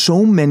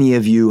 so many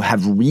of you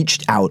have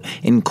reached out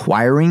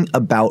inquiring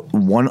about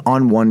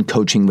one-on-one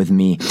coaching with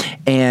me,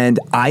 and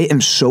I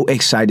am so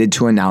excited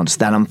to announce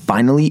that I'm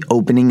finally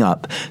opening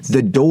up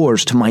the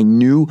doors to my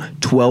new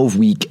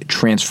 12-week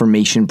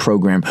transformation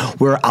program,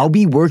 where I'll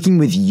be working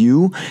with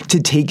you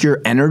to take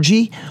your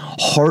energy,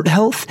 heart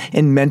health,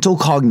 and mental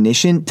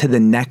cognition to the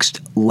next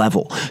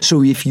level.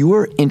 So if you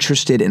are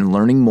interested in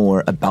learning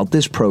more about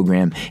this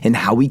program and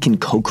how we can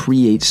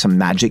co-create some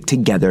magic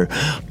together,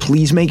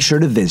 please make sure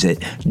to visit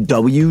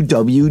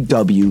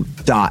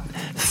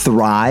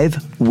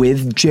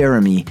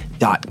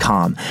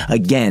www.thrivewithjeremy.com.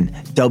 Again,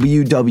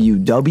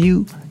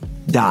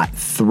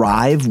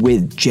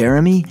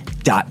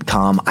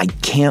 www.thrivewithjeremy.com. I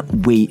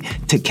can't wait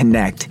to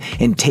connect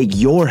and take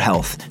your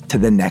health to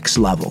the next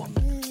level.